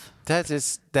yourself. That's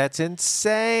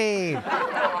insane.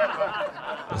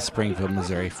 The Springfield,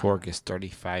 Missouri fork is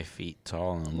 35 feet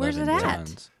tall and 11 Where's it at?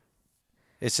 tons.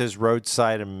 It says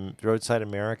Roadside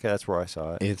America. That's where I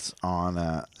saw it. It's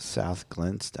on South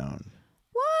Glenstone.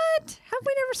 What? Have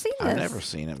we never seen this? I've never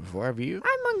seen it before. Have you?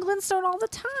 I'm on Glenstone all the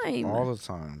time. All the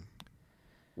time.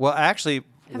 Well, actually,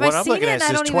 Have what I I'm seen looking it at and I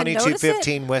says don't even notice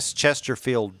 2215 West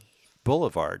Chesterfield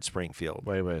Boulevard, Springfield.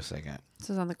 Wait a second. This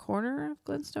is on the corner of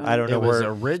Glenstone. I don't know It was where.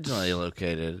 originally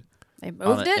located They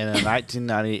moved in it. a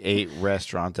 1998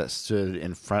 restaurant that stood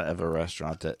in front of a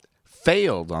restaurant that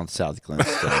failed on South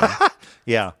Glenstone.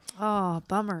 Yeah. Oh,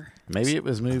 bummer. Maybe it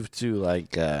was moved to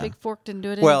like Big Fork didn't do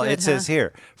it any Well, good, it says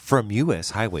here, from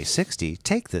U.S. Highway 60,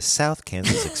 take the South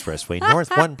Kansas Expressway north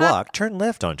 1 block, turn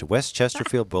left onto West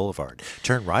Chesterfield Boulevard,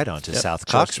 turn right onto South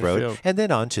Cox Road, Chesterfield. and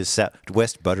then onto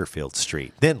West Butterfield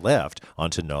Street, then left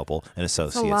onto Noble and It's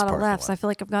Associates a lot of parking lefts. I lot. feel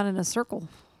like I've gone in a circle.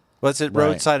 What's it? Right.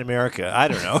 Roadside America. I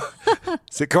don't know.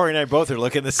 So Corey and I both are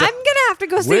looking this up. I'm going to have to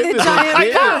go see the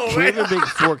giant fork. We have a big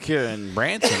fork here in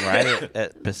Branson, right?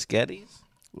 At Biscetti's?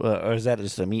 Well, or is that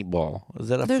just a meatball? Is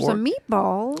that a There's fork? a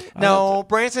meatball. No,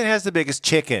 Branson has the biggest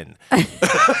chicken.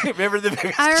 Remember the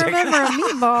biggest I chicken? remember a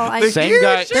meatball. I Same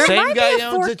guy, There same might guy be a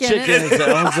owns a fork in chicken it. that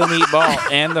owns the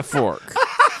meatball and the fork.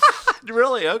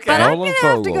 Really? Okay. But I'm Nolan going to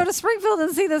have to Fogel. go to Springfield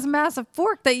and see this massive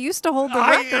fork that used to hold the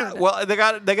record. Well, they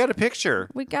got a picture.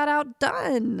 We got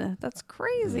outdone. That's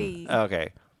crazy. Okay.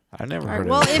 I've never All right, heard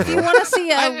well, of it. if you want to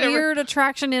see a weird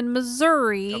attraction in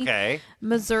Missouri, Okay.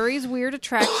 Missouri's weird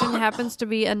attraction happens to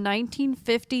be a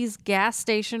 1950s gas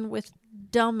station with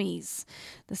dummies.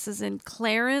 This is in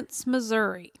Clarence,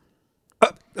 Missouri.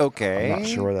 Okay. I'm not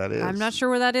sure where that is. I'm not sure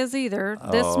where that is either.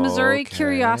 This Missouri Okay.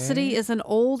 Curiosity is an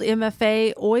old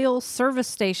MFA oil service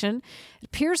station. It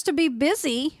appears to be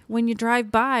busy when you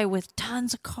drive by with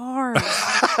tons of cars.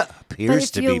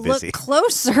 Appears but to if you be busy. look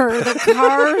closer, the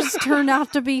cars turn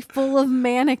out to be full of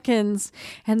mannequins,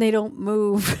 and they don't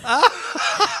move.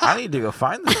 I need to go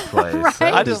find this place. Right?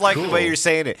 That'd I be just like the cool. way you're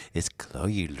saying it. It's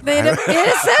Chloe. It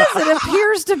says it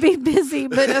appears to be busy,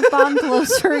 but upon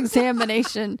closer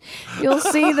examination, you'll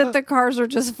see that the cars are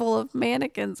just full of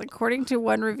mannequins. According to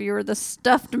one reviewer, the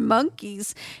stuffed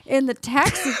monkeys in the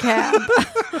taxi cab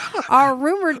are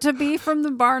rumored to be from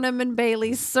the Barnum and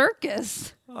Bailey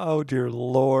circus. Oh dear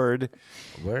Lord.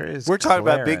 Where is We're talking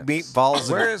about big Clarence? meatballs.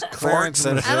 Where and is forks Clarence,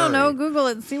 and- I don't know. Missouri? Google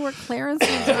it and see where Clarence,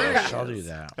 Missouri is. I'll do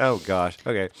that. Oh gosh.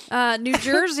 Okay. New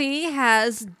Jersey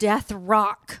has Death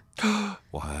Rock.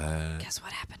 What? Guess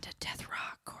what happened to Death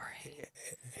Rock, Corey?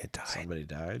 It died. Somebody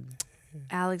died.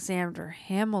 Alexander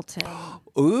Hamilton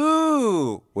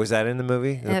Ooh. Was that in the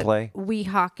movie? The at play?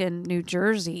 Weehawken, New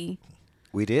Jersey.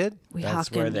 We did? That's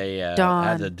Weehawken, where they Dawn,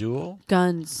 had the duel.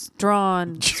 guns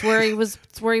drawn. That's where he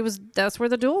was. That's where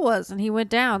the duel was, and he went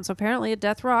down. So apparently, at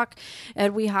Death Rock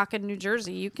at Weehawken, New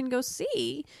Jersey, you can go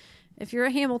see if you're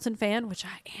a Hamilton fan, which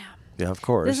I am. Yeah, of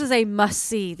course. This is a must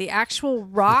see. The actual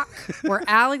rock where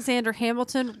Alexander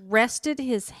Hamilton rested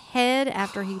his head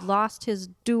after he lost his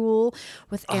duel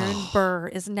with Aaron Burr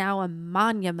is now a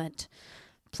monument.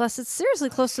 Plus, it's seriously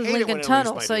close to the hate it Lincoln when I lose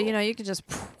Tunnel, my so duel. you can just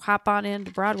hop on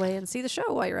into Broadway and see the show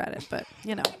while you're at it. But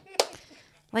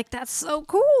like that's so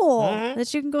cool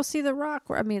that you can go see the rock.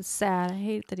 I mean, it's sad. I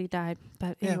hate that he died,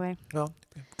 but Yeah. anyway. Well,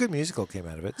 good musical came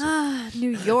out of it. so-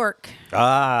 New York.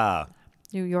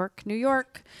 New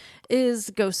York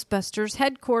is Ghostbusters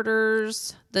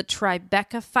headquarters. The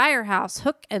Tribeca Firehouse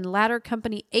Hook and Ladder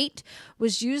Company 8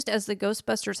 was used as the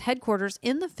Ghostbusters headquarters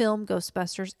in the film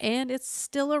Ghostbusters, and it's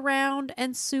still around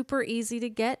and super easy to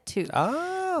get to.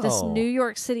 Oh. This New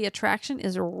York City attraction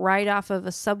is right off of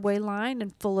a subway line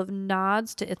and full of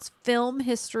nods to its film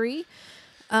history.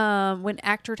 When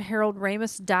actor Harold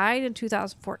Ramis died in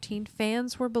 2014,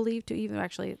 fans were believed to even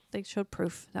they showed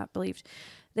proof, not believed.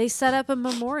 They set up a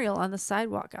memorial on the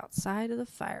sidewalk outside of the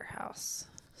firehouse.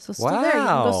 So still there, you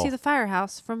can go Wow. see the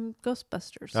firehouse from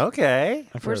Ghostbusters. Okay.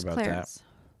 I've Where's heard about Clarence? that.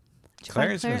 Did you find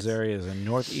Clarence, Missouri is in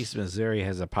northeast Missouri,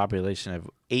 has a population of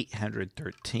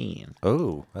 813.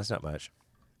 Oh, that's not much.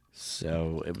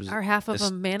 So it was Are half of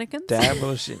them mannequins?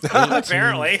 established in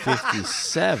Apparently.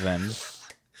 1857.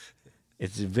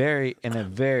 It's in a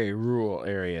very rural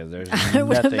area. There's I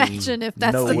would nothing, imagine if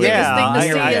that's the nowhere biggest Yeah, thing to I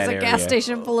see got is a that gas area.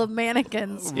 station full of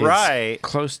mannequins. It's Right.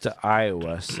 close to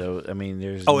Iowa, so I mean,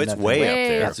 there's Oh, it's nothing- way up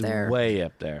there. It's Way up there. way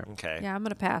up there. Okay. Yeah, I'm going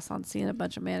to pass on seeing a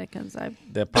bunch of mannequins.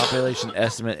 The population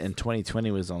estimate in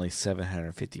 2020 was only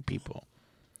 750 people.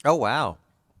 Oh, wow.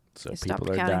 So They stopped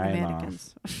people are counting the dying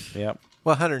mannequins. off. Yep.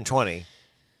 Well, 120.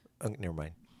 Oh, never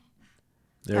mind.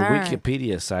 Their All right.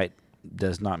 Wikipedia site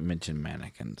does not mention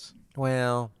mannequins.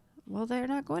 Well, Well, they're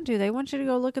not going to. They want you to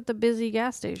go look at the busy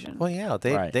gas station. yeah.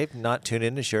 Right. They've not tuned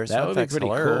in to share That would be pretty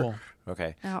cool.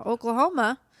 Okay. Now,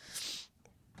 Oklahoma,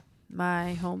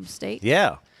 my home state,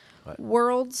 Yeah.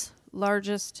 world's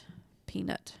largest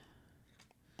peanut.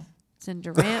 It's in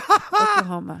Durant,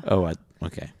 Oklahoma. Oh,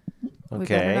 okay. We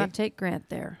better Okay. not take Grant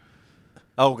there.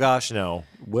 Oh gosh, no.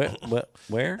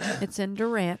 Where? It's in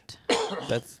Durant.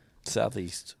 That's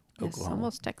southeast It's Oklahoma.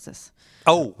 almost Texas.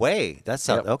 Oh wait, that's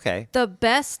not Yep. okay. The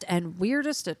best and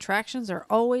weirdest attractions are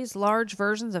always large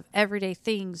versions of everyday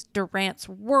things. Durant's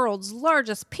world's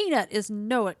largest peanut is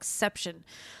no exception.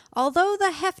 Although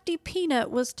the hefty peanut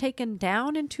was taken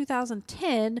down in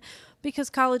 2010 because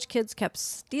college kids kept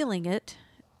stealing it,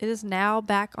 it is now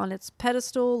back on its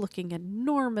pedestal looking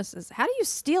enormous. How do you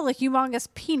steal a humongous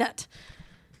peanut?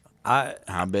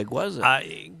 How big was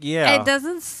it? Yeah. It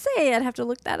doesn't say. I'd have to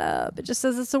look that up. It just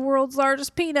says it's the world's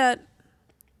largest peanut.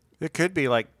 It could be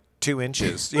like 2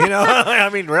 inches. You know, I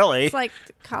mean, really. It's like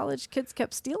college kids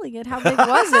kept stealing it. How big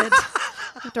was it?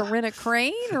 Have to rent a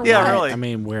crane or Yeah, what? really. I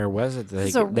mean, where was it? That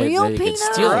It's a real could peanut,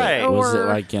 steal Right. it? Was it or-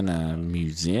 like in a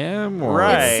museum? Or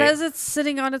Right. It says it's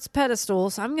sitting on its pedestal,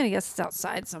 so I'm going to guess it's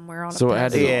outside somewhere on So a it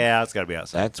had to- pedestal. Yeah, it's got to be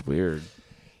outside. That's weird.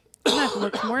 I'm going to have to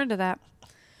look more into that.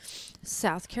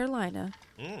 South Carolina,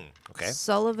 Okay.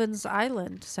 Sullivan's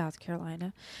Island, South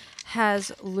Carolina,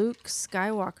 has Luke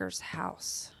Skywalker's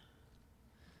house.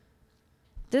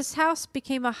 This house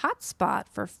became a hotspot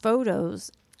for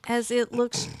photos as it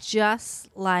looks just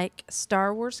like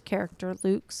Star Wars character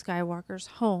Luke Skywalker's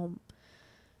home.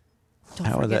 Don't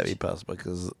How would that forget- be possible?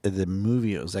 Because in the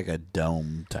movie, it was like a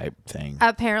dome type thing.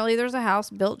 Apparently, there's a house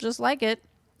built just like it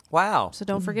Wow. So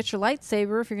don't forget your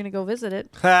lightsaber if you're going to go visit it.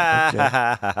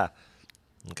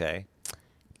 Okay.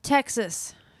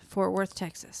 Texas, Fort Worth,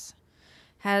 Texas,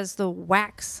 has the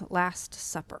Wax Last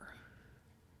Supper.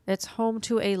 It's home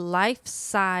to a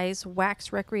life-size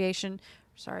wax recreation,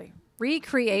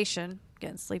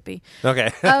 getting sleepy,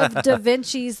 Okay. of Da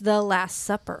Vinci's The Last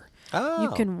Supper. Oh.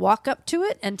 You can walk up to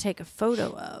it and take a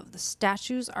photo of. The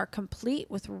statues are complete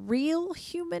with real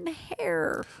human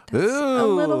hair. That's a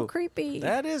little Ooh, creepy.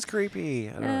 That is creepy.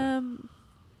 I don't know.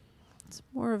 It's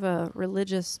more of a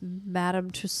religious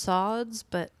Madame Tussauds,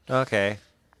 but Okay.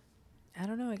 I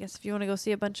don't know. I guess if you want to go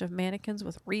see a bunch of mannequins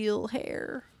with real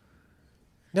hair,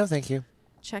 No, thank you.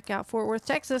 check out Fort Worth,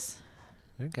 Texas.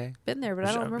 Okay. Been there, but I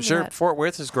don't remember I'm sure that. Fort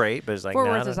Worth is great, but it's like Fort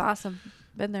no, Worth no. is awesome.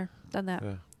 Been there, done that.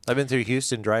 I've been through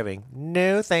Houston driving.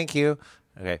 No, thank you.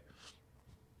 Okay.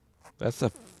 That's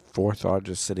the fourth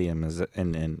largest city in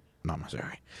not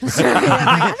Missouri.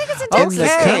 I think it's in In Texas.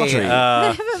 the country. They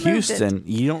haven't moved it. Houston,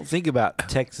 you don't think about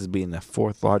Texas being the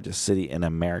fourth largest city in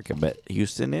America, but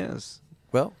Houston is.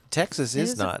 Well, Texas It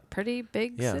is is not. a pretty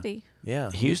big Yeah. city. Yeah.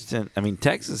 Houston, I mean,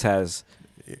 Texas has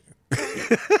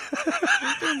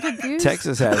Getting confused?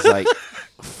 Texas has like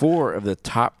 4 of the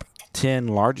top 10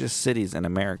 largest cities in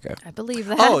America. I believe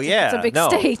that. Oh, yeah. It's a big No.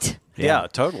 state. Yeah,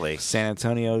 totally. San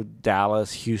Antonio,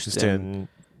 Dallas, Houston, Houston.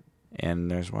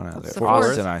 and there's one other. What's the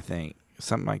Austin, fourth? I think.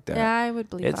 Something like that. Yeah, I would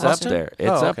believe It's that. up there. It's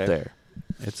Oh, up okay. there.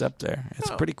 It's up there. It's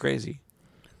pretty crazy.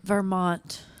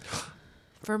 Vermont.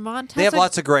 Vermont has They have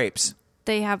lots of grapes.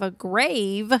 They have a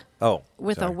grave Oh.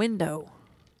 with sorry. a window.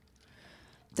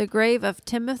 The grave of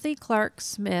Timothy Clark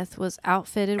Smith was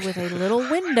outfitted with a little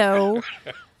window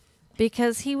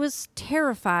because he was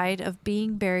terrified of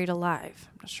being buried alive.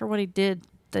 I'm not sure what he did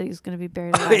that he's going to be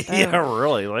buried alive. I don't know.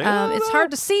 really. Like, It's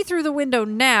hard to see through the window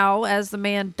now as the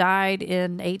man died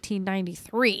in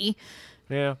 1893,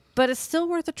 yeah. but it's still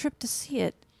worth a trip to see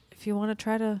it if you want to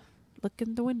try to look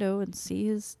in the window and see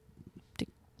his,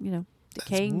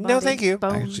 decaying No, body, thank you.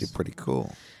 bones. Actually, pretty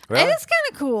cool. Really? It is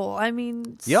kind of cool. I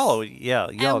mean, Y'all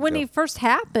and when go. he first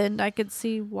happened, I could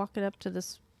see walking up to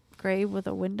this grave with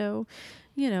a window.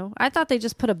 I thought they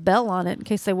just put a bell on it in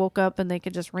case they woke up and they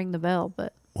could just ring the bell.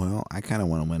 But Well, I kind of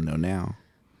want a window now.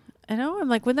 I know, I'm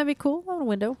like, wouldn't that be cool? I want a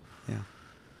window. Yeah.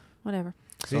 Whatever.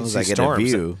 As long as see I get storms. a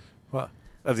view. What?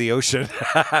 Of the ocean.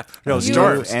 No, You-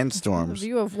 storms. And A storms.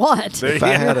 view of what? If I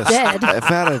had a, Dead. if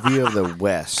I had a view of the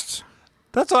west,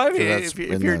 That's what I mean. that's If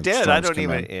when you're the dead, I storms don't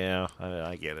come even. in. Yeah,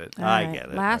 I get it. All I right, get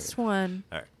it. Last one,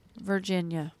 All right.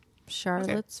 Virginia.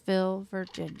 Charlottesville,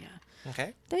 Virginia.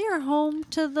 Okay. They are home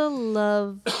to the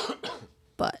Love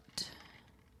Butt.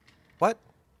 What?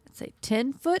 It's a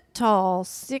 10-foot tall,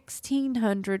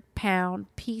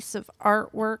 1,600-pound piece of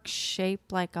artwork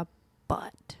shaped like a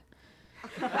butt.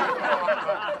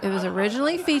 It was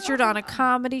originally featured on a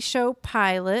comedy show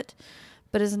pilot,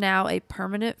 but is now a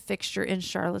permanent fixture in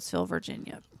Charlottesville,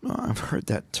 Virginia. oh, I've heard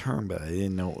that term, but I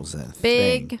didn't know it was a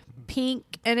Big, thing. pink,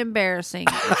 and embarrassing.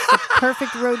 It's the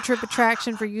perfect road trip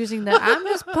attraction for using the I'm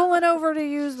just pulling over to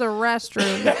use the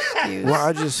restroom excuse. Well,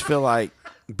 I just feel like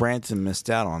Branson missed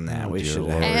out on that. we dear should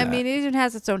Lord. have. And, I that. mean, it even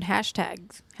has its own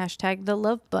hashtags. Hashtag the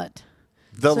love butt.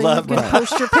 The So love you can butt.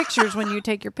 post your pictures when you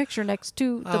take your picture next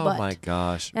to the Oh butt. my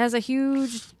gosh. It has a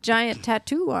huge, giant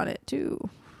tattoo on it, too.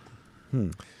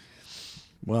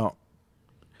 Well,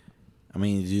 I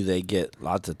mean, do they get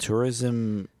lots of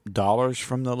tourism dollars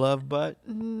from the Love Butt?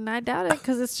 I doubt it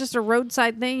because it's just a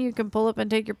roadside thing. You can pull up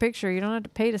and take your picture. You don't have to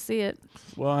pay to see it.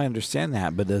 Well, I understand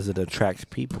that, but does it attract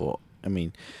people? I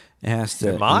mean, it has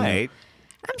to. It might.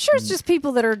 I'm sure it's just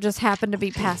people that are just happen to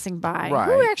be passing by. Who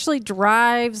Right. actually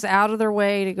drives out of their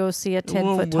way to go see a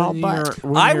 10-foot tall butt?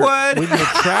 I would. When you're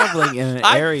traveling in an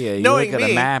I- area, you knowing look at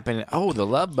me. a map and the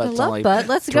Love Butt's Love only Butt,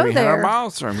 let's go 300 there.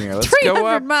 miles from here. Let's 300 go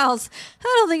up. miles. I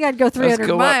don't think I'd go 300 Let's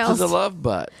go miles. up to the Love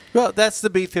Butt. Well, that's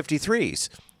the B-53s.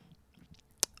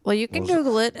 Well, you can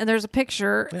Google it, and there's a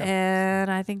picture, and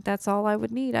I think that's all I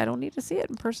would need. I don't need to see it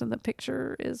in person. The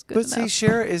picture is good But enough. see,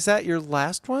 Cher, is that your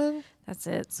last one? That's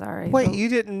it. Sorry. Wait, The- you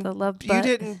didn't. the love You butt.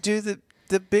 didn't do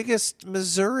the biggest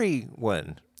Missouri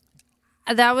one.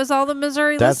 That was all the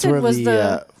Missouri That's listed where was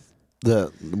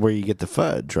the where you get the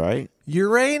fudge, right?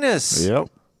 Uranus. Yep.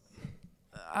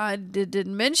 I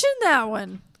didn't mention that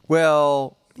one.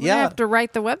 Well, I yeah. have to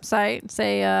write the website and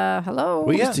say hello.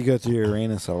 We used to go through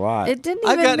Uranus a lot. It didn't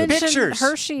I've even got mention pictures.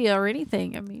 Hershey or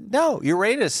anything. I mean, No,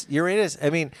 Uranus. I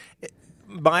mean,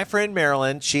 my friend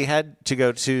Marilyn, she had to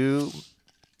go to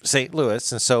St.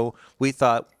 Louis, and so we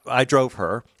thought, I drove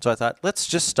her, so I thought, let's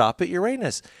just stop at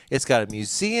Uranus. It's got a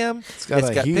museum. it's got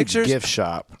a huge pictures. gift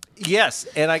shop. Yes,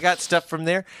 and I got stuff from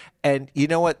there. And you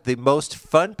know what? The most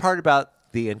fun part about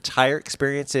The entire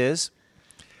experience is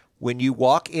when you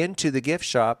walk into the gift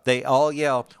shop, they all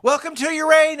yell, "Welcome to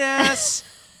Uranus!"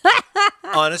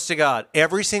 Honest to God,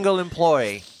 every single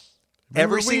employee,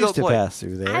 Remember, every we single used to employee. pass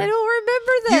through there. I don't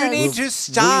remember this. You need to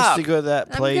stop. We used to go to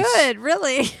that place. I'm good,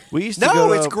 really. We used to No, go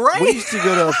to it's great. We used to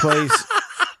go to a place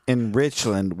in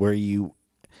Richland where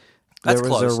That's there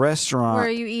was close. a restaurant Where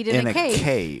you eat in a cave.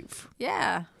 cave.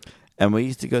 Yeah. And we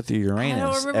used to go through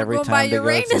Uranus remember every going time by to go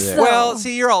Uranus, through there. though. Well,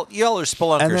 see, y'all are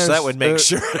spelunkers, so that would make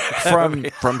sure.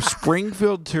 from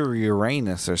Springfield to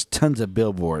Uranus, there's tons of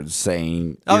billboards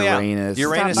saying Oh Uranus. yeah,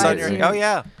 Uranus Stop on by your. soon. Oh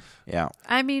yeah. Yeah.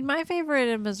 I mean, my favorite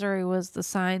in Missouri was the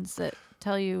signs that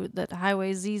tell you that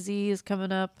Highway ZZ is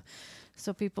coming up.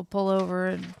 So people pull over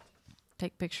and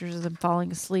take pictures of them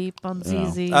falling asleep on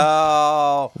ZZ.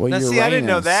 Oh, Well, now, see, I didn't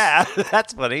know Uranus. that.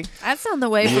 That's funny. That's on the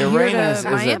way from here Uranus to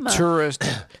is Miami.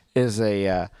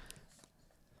 a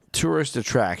tourist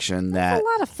attraction There's that a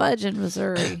lot of fudge in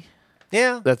Missouri.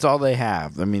 Yeah. that's all they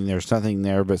have. I mean, there's nothing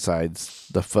there besides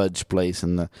the fudge place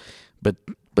and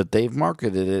but they've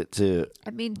marketed it to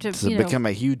I mean, to become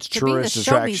a huge to be the tourist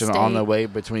show me attraction on the state. way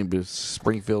between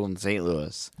Springfield and St.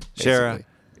 Louis. Shara, basically.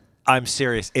 I'm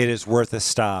serious. It is worth a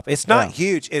stop. It's not Yeah.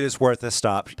 huge. It is worth a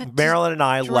stop. But Marilyn and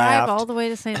I drive laughed. all the way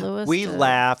to St. Louis. We to-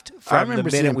 laughed I from the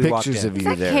remember minute seeing we walked pictures in. of Does you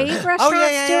that there. cave restaurant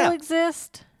yeah, still yeah.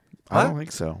 exist? I don't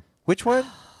think so. Which one?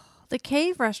 The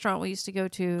cave restaurant we used to go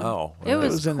to. Oh, it It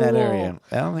was, was in cool. that area.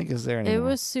 I don't think it's there It anymore.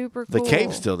 was super The cool.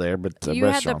 cave's still there, but the You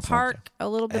had to restaurant's not park a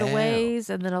little bit of Oh. ways,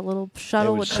 and then a little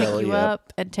shuttle would would pick shuttle you you up.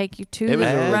 up and take you to there. It was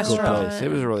the a really cool restaurant. place.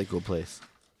 It was a really cool place.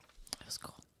 It was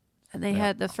cool. And they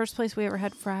had the first place we ever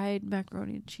had fried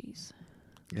macaroni and cheese.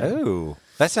 Oh,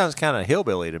 that sounds kind of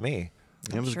hillbilly to me.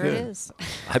 It was Sure good. it is.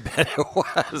 I bet it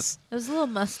was. It was a little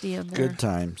musty in there. Good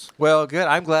times. Well, good.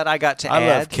 I'm glad I got to I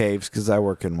add. love caves because I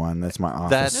work in one. That's my office.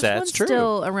 That's- There's one true.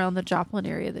 still around the Joplin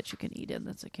area that you can eat in.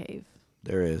 That's a cave.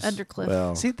 there is Undercliff.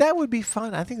 Well, See, that would be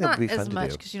fun. I think that Not would be as fun to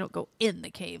much do. because you don't go in the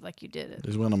cave like you did it.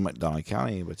 there's one in McDonough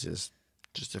County, which is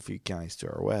just a few counties to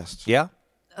our west. Yeah.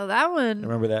 Oh, that one.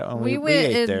 Remember that one? We We went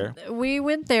ate and there. we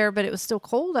went there, but it was still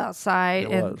cold outside,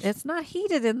 It and was. it's not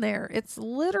heated in there. It's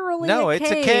literally No, a it's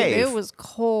a cave. cave. It was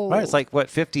cold. Right, it's like what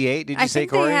 58? Did you I say,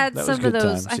 think Corey? they had That was some of good those.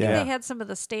 times, I think yeah. they had some of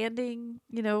the standing,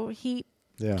 heat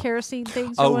Yeah. kerosene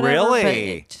things. Oh, or whatever, but really?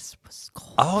 it just was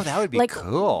cold. Oh, that would be Like-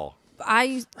 cool.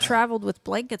 I traveled with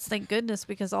blankets, thank goodness,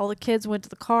 because all the kids went to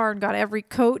the car and got every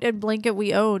coat and blanket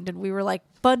we owned, and we were like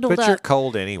bundled But you're up.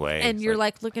 cold anyway. And It's you're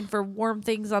like looking for warm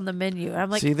things on the menu. And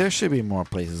I'm like, See, there should be more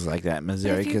places like that in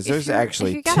Missouri If you- because if there's you're- if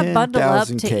actually you gotta bundle up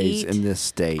 10,000 to caves eat- in this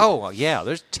state. oh, well, yeah.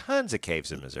 There's tons of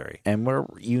caves in Missouri. And we're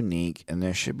unique, and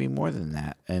there should be more than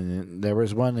that. And there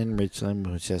was one in Richland,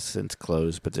 which has since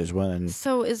closed, but there's one in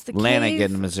so is the Lanigan,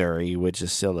 cave? Missouri, which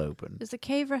is still open. Is the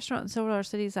cave restaurant in Silver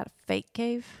City, is that a fake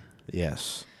cave?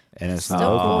 Yes. And it's Still not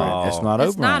open. cool. Right. It's not It's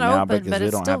open not right now open, because but we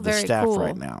it's don't still have the very staff cool.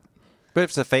 right now. But if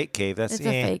it's a fake cave, that's It's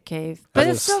a fake cave. But But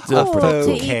it's it's still still cool pretty to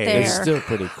cool. eat Okay. there. It's still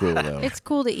pretty cool though. It's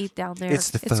cool to eat down there.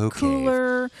 It's the faux cave.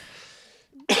 cooler.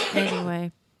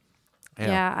 Anyway. Yeah.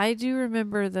 Yeah, I do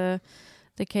remember the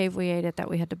cave we ate at that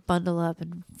we had to bundle up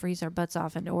and freeze our butts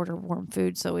off and order warm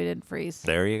food so we didn't freeze.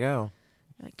 There you go.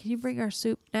 Like, can you bring our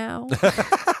soup now?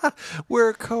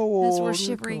 We're cold. As we're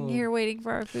shivering here waiting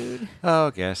for our food.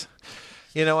 Oh, guess.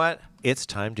 You know what? It's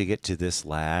time to get to this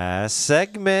last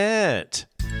segment.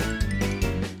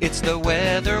 It's the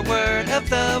weather word of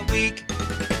the week.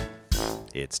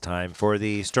 It's time for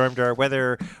the Stormdar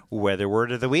weather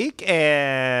word of the week,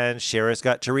 and Shara's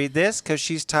got to read this because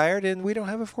she's tired and we don't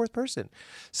have a fourth person.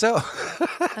 So,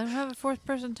 I don't have a fourth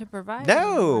person to provide.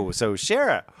 no. So,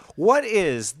 Shara, what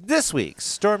is this week's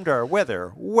Stormdar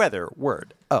weather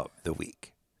word of the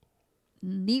week?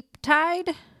 Neap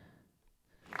tide.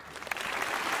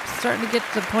 Starting to get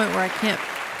to the point where I can't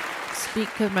speak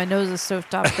because my nose is so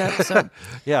stopped up. So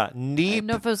Yeah, I neep. didn't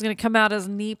know if it was going to come out as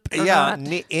neap or Yeah, not.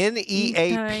 Neap.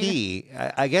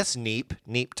 I guess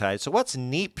neap tide. So what's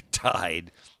neap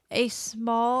tide? A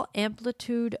small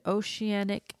amplitude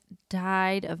oceanic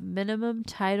tide of minimum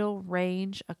tidal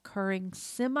range occurring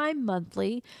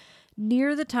semi-monthly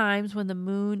near the times when the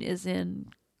moon is in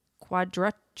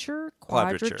quadrature,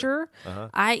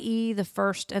 i.e. the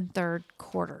first and third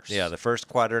quarters. Yeah, the first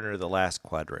quadrant or the last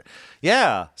quadrant.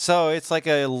 Yeah, so it's like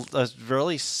a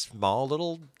really small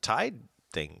little tide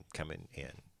thing coming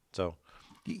in. So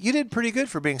you did pretty good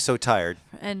for being so tired.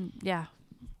 And yeah,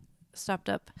 stopped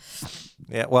up.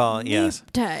 Yeah, well, yes.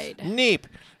 Neap tide. Neap.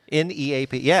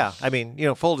 N-E-A-P. Yeah, I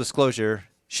mean, full disclosure,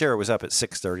 Shara was up at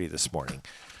 6:30 this morning.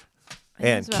 I think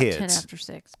And it's about kids. 10 after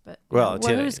 6, but Well,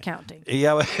 10 who's counting?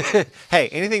 Yeah, hey,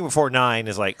 anything before 9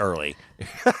 is like early.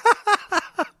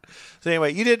 So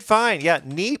anyway, you did fine. Yeah,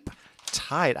 Neep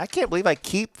Tide. I can't believe I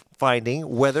keep finding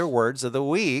weather words of the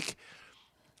week.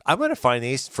 I'm going to find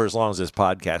these for as long as this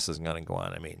podcast is going to go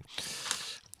on. I mean,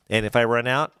 and if I run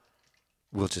out,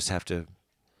 we'll just have to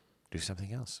do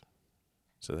something else.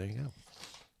 So there you go.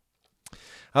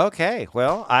 Okay,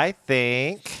 well, I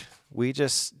think we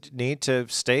just need to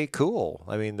stay cool.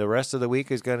 I mean, the rest of the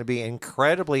week is going to be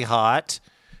incredibly hot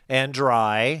and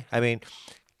dry. I mean,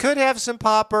 could have some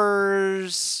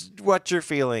poppers. What you're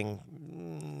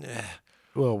feeling?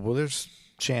 Well, there's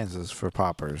chances for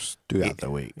poppers throughout the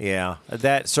week. Yeah,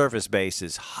 that surface base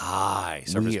is high.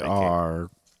 We are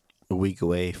a week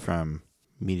away from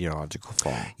meteorological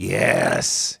fall.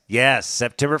 Yes.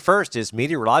 September 1st is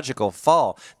meteorological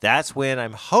fall. That's when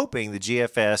I'm hoping the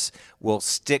GFS will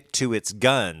stick to its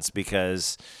guns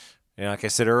because, like I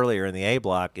said earlier in the A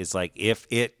block, is like if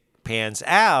it pans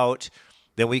out,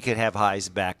 then we could have highs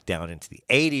back down into the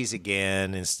 80s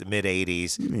again, into the mid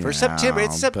 80s for September.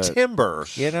 It's September,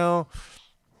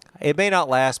 It may not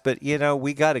last, but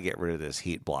we got to get rid of this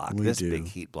heat block. Big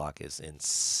heat block is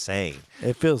insane.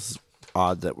 It feels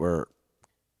odd that we're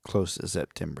close to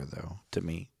September, though, to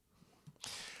me.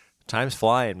 Time's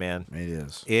flying, man. It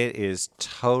is. It is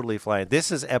totally flying.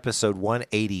 This is episode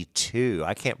 182.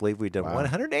 I can't believe we've done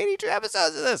 182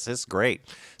 episodes of this. It's great.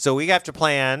 So we have to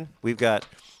plan. We've got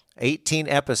 18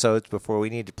 episodes before we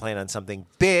need to plan on something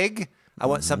big. I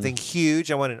want something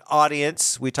huge. I want an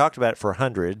audience. We talked about it for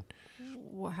 100.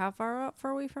 How far up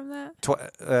are we from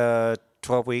that?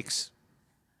 12 weeks.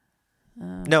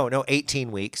 No,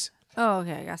 18 weeks. Oh,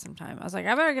 okay. I got some time. I was like,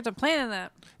 I better get to planning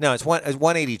that. No, it's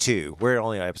 182. We're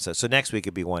only on episode. So next week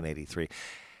it'd be 183.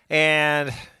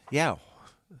 And yeah,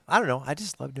 I don't know. I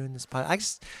just love doing this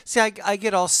podcast. I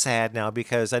get all sad now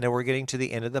because I know we're getting to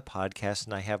the end of the podcast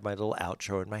and I have my little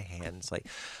outro in my hands. Like,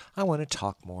 I want to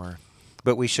talk more,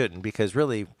 but we shouldn't because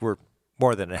really we're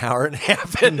more than an hour and a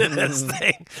half into this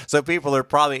thing. So most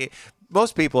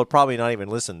people are probably not even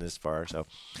listening this far. So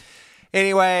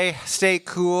anyway, stay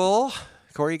cool.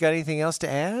 Corey, you got anything else to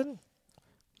add?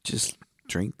 Just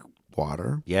drink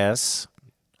water. Yes.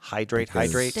 Hydrate.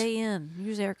 Stay in.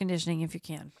 Use air conditioning if you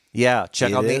can. Yeah.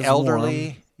 Check on the elderly.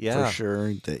 Warm, yeah. For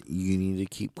sure that you need to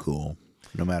keep cool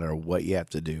no matter what you have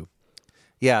to do.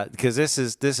 Yeah, because this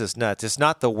is nuts. It's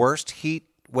not the worst heat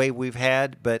wave we've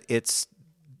had, but it's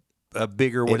a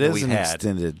bigger one than we've had. It is an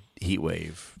extended heat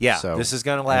wave. Yeah, so, this is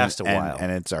going to last a while.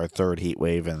 And it's our third heat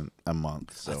wave in a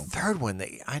month. So. A third one.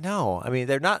 I know. I mean,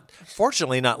 they're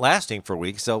fortunately not lasting for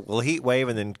weeks. So we'll heat wave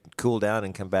and then cool down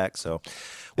and come back. So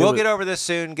we'll get over this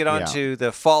soon, get on to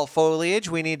the fall foliage.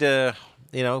 We need to,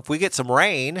 if we get some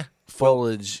rain.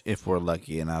 Foliage, if we're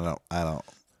lucky, and I don't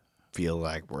feel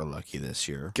like we're lucky this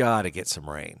year. Got to get some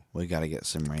rain. We got to get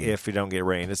some rain. If we don't get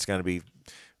rain, it's going to be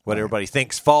what everybody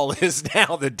thinks fall is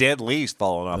now, the dead leaves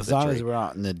falling off the tree. As long as we're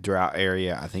out in the drought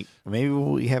area, I think maybe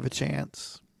we have a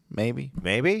chance. Maybe.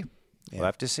 Yeah. We'll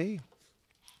have to see.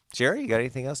 Jerry, you got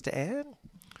anything else to add?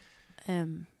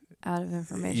 Out of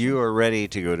information. You are ready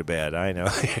to go to bed. I know.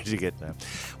 You get that.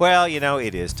 Well,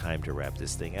 it is time to wrap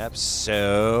this thing up.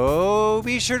 So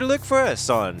be sure to look for us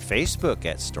on Facebook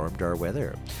at Stormdar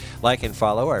Weather. Like and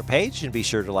follow our page, and be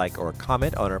sure to like or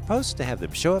comment on our posts to have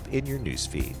them show up in your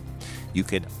newsfeed. You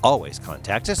can always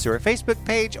contact us through our Facebook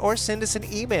page or send us an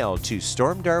email to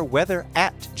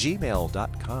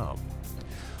stormdarweather@gmail.com.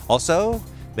 Also,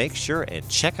 make sure and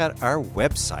check out our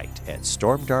website at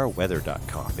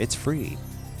stormdarweather.com. It's free.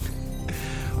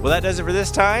 Well, that does it for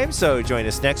this time, so join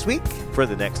us next week for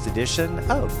the next edition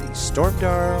of the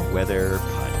Stormdar Weather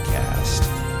Podcast.